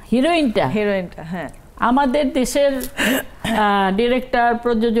হিরোইনটা আমাদের দেশের ডিরেক্টর,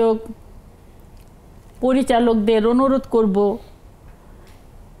 প্রযোজক, পরিচালকদের অনুরোধ করব,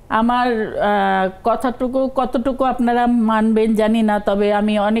 আমার কথাটুকু কতটুকু আপনারা মানবেন জানি না, তবে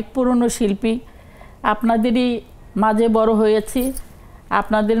আমি অনেক পুরনো শিল্পী, আপনাদেরই মাঝে বড় হয়েছি,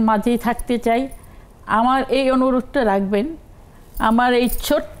 আপনাদের মাঝেই থাকতে চাই। আমার এই অনুরোধটা রাখবেন, আমার এই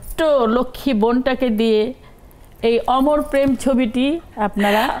ছোট্ট লক্ষ্মী বোনটাকে দিয়ে এই অমর প্রেম ছবিটি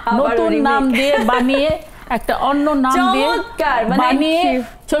আপনারা নতুন নাম দিয়ে বানিয়ে একটা অন্য নাম দিয়ে বানিয়ে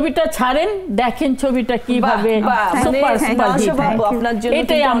ছবিটা ছাড়েন, দেখেন ছবিটা কিভাবে সুপার সুপার হিট হয়। আপনার জন্য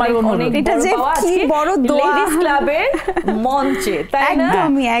এটাই আমার অনুরোধ। এটা যে কি বড় দোয়া লেডিস ক্লাবের মঞ্চে, তাই না?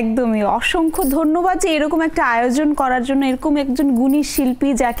 একদমই একদমই অসংখ্য ধন্যবাদ যে এরকম একটা আয়োজন করার জন্য, এরকম একজন গুণী শিল্পী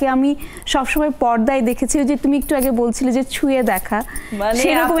যাকে আমি সবসময় পর্দায় দেখেছি, ওই যে তুমি একটু আগে বলছিলে যে ছুঁয়ে দেখা,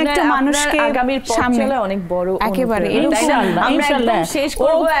 সেরকম একটা মানুষকে আগামীর সামনে অনেক বড় একেবারে ইনশাআল্লাহ ইনশাআল্লাহ শেষ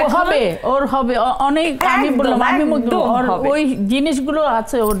করব, হবে ওর হবে অনেক। আমি বললাম আমি ওই জিনিসগুলো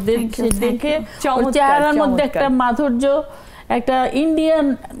আছে ওর দেখে, চেহারার মধ্যে একটা মাধুর্য, একটা ইন্ডিয়ান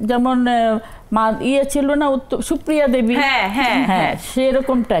যেমন ইয়ে ছিল না সুপ্রিয়া দেবী, হ্যাঁ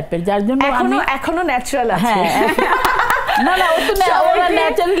সেরকম টাইপের, যার জন্য এখনো ন্যাচারাল আছে। না না, ওরা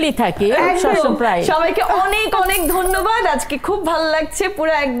ন্যাচারালি থাকে প্রায়। সবাইকে অনেক অনেক ধন্যবাদ, আজকে খুব ভালো লাগছে,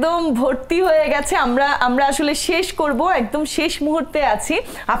 পুরো একদম ভর্তি হয়ে গেছে। আমরা আসলে শেষ করব, একদম শেষ মুহূর্তে আছি।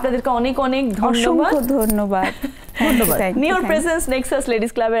 আপনাদেরকে অনেক অনেক ধন্যবাদ। ধন্যবাদ। নিউর প্রেজেন্স নেক্সাস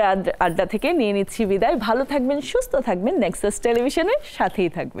লেডিস ক্লাবের আড্ডা থেকে নিয়ে নিচ্ছি বিদায়। ভালো থাকবেন, সুস্থ থাকবেন, নেক্সাস টেলিভিশনের সাথেই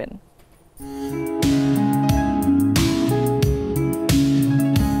থাকবেন।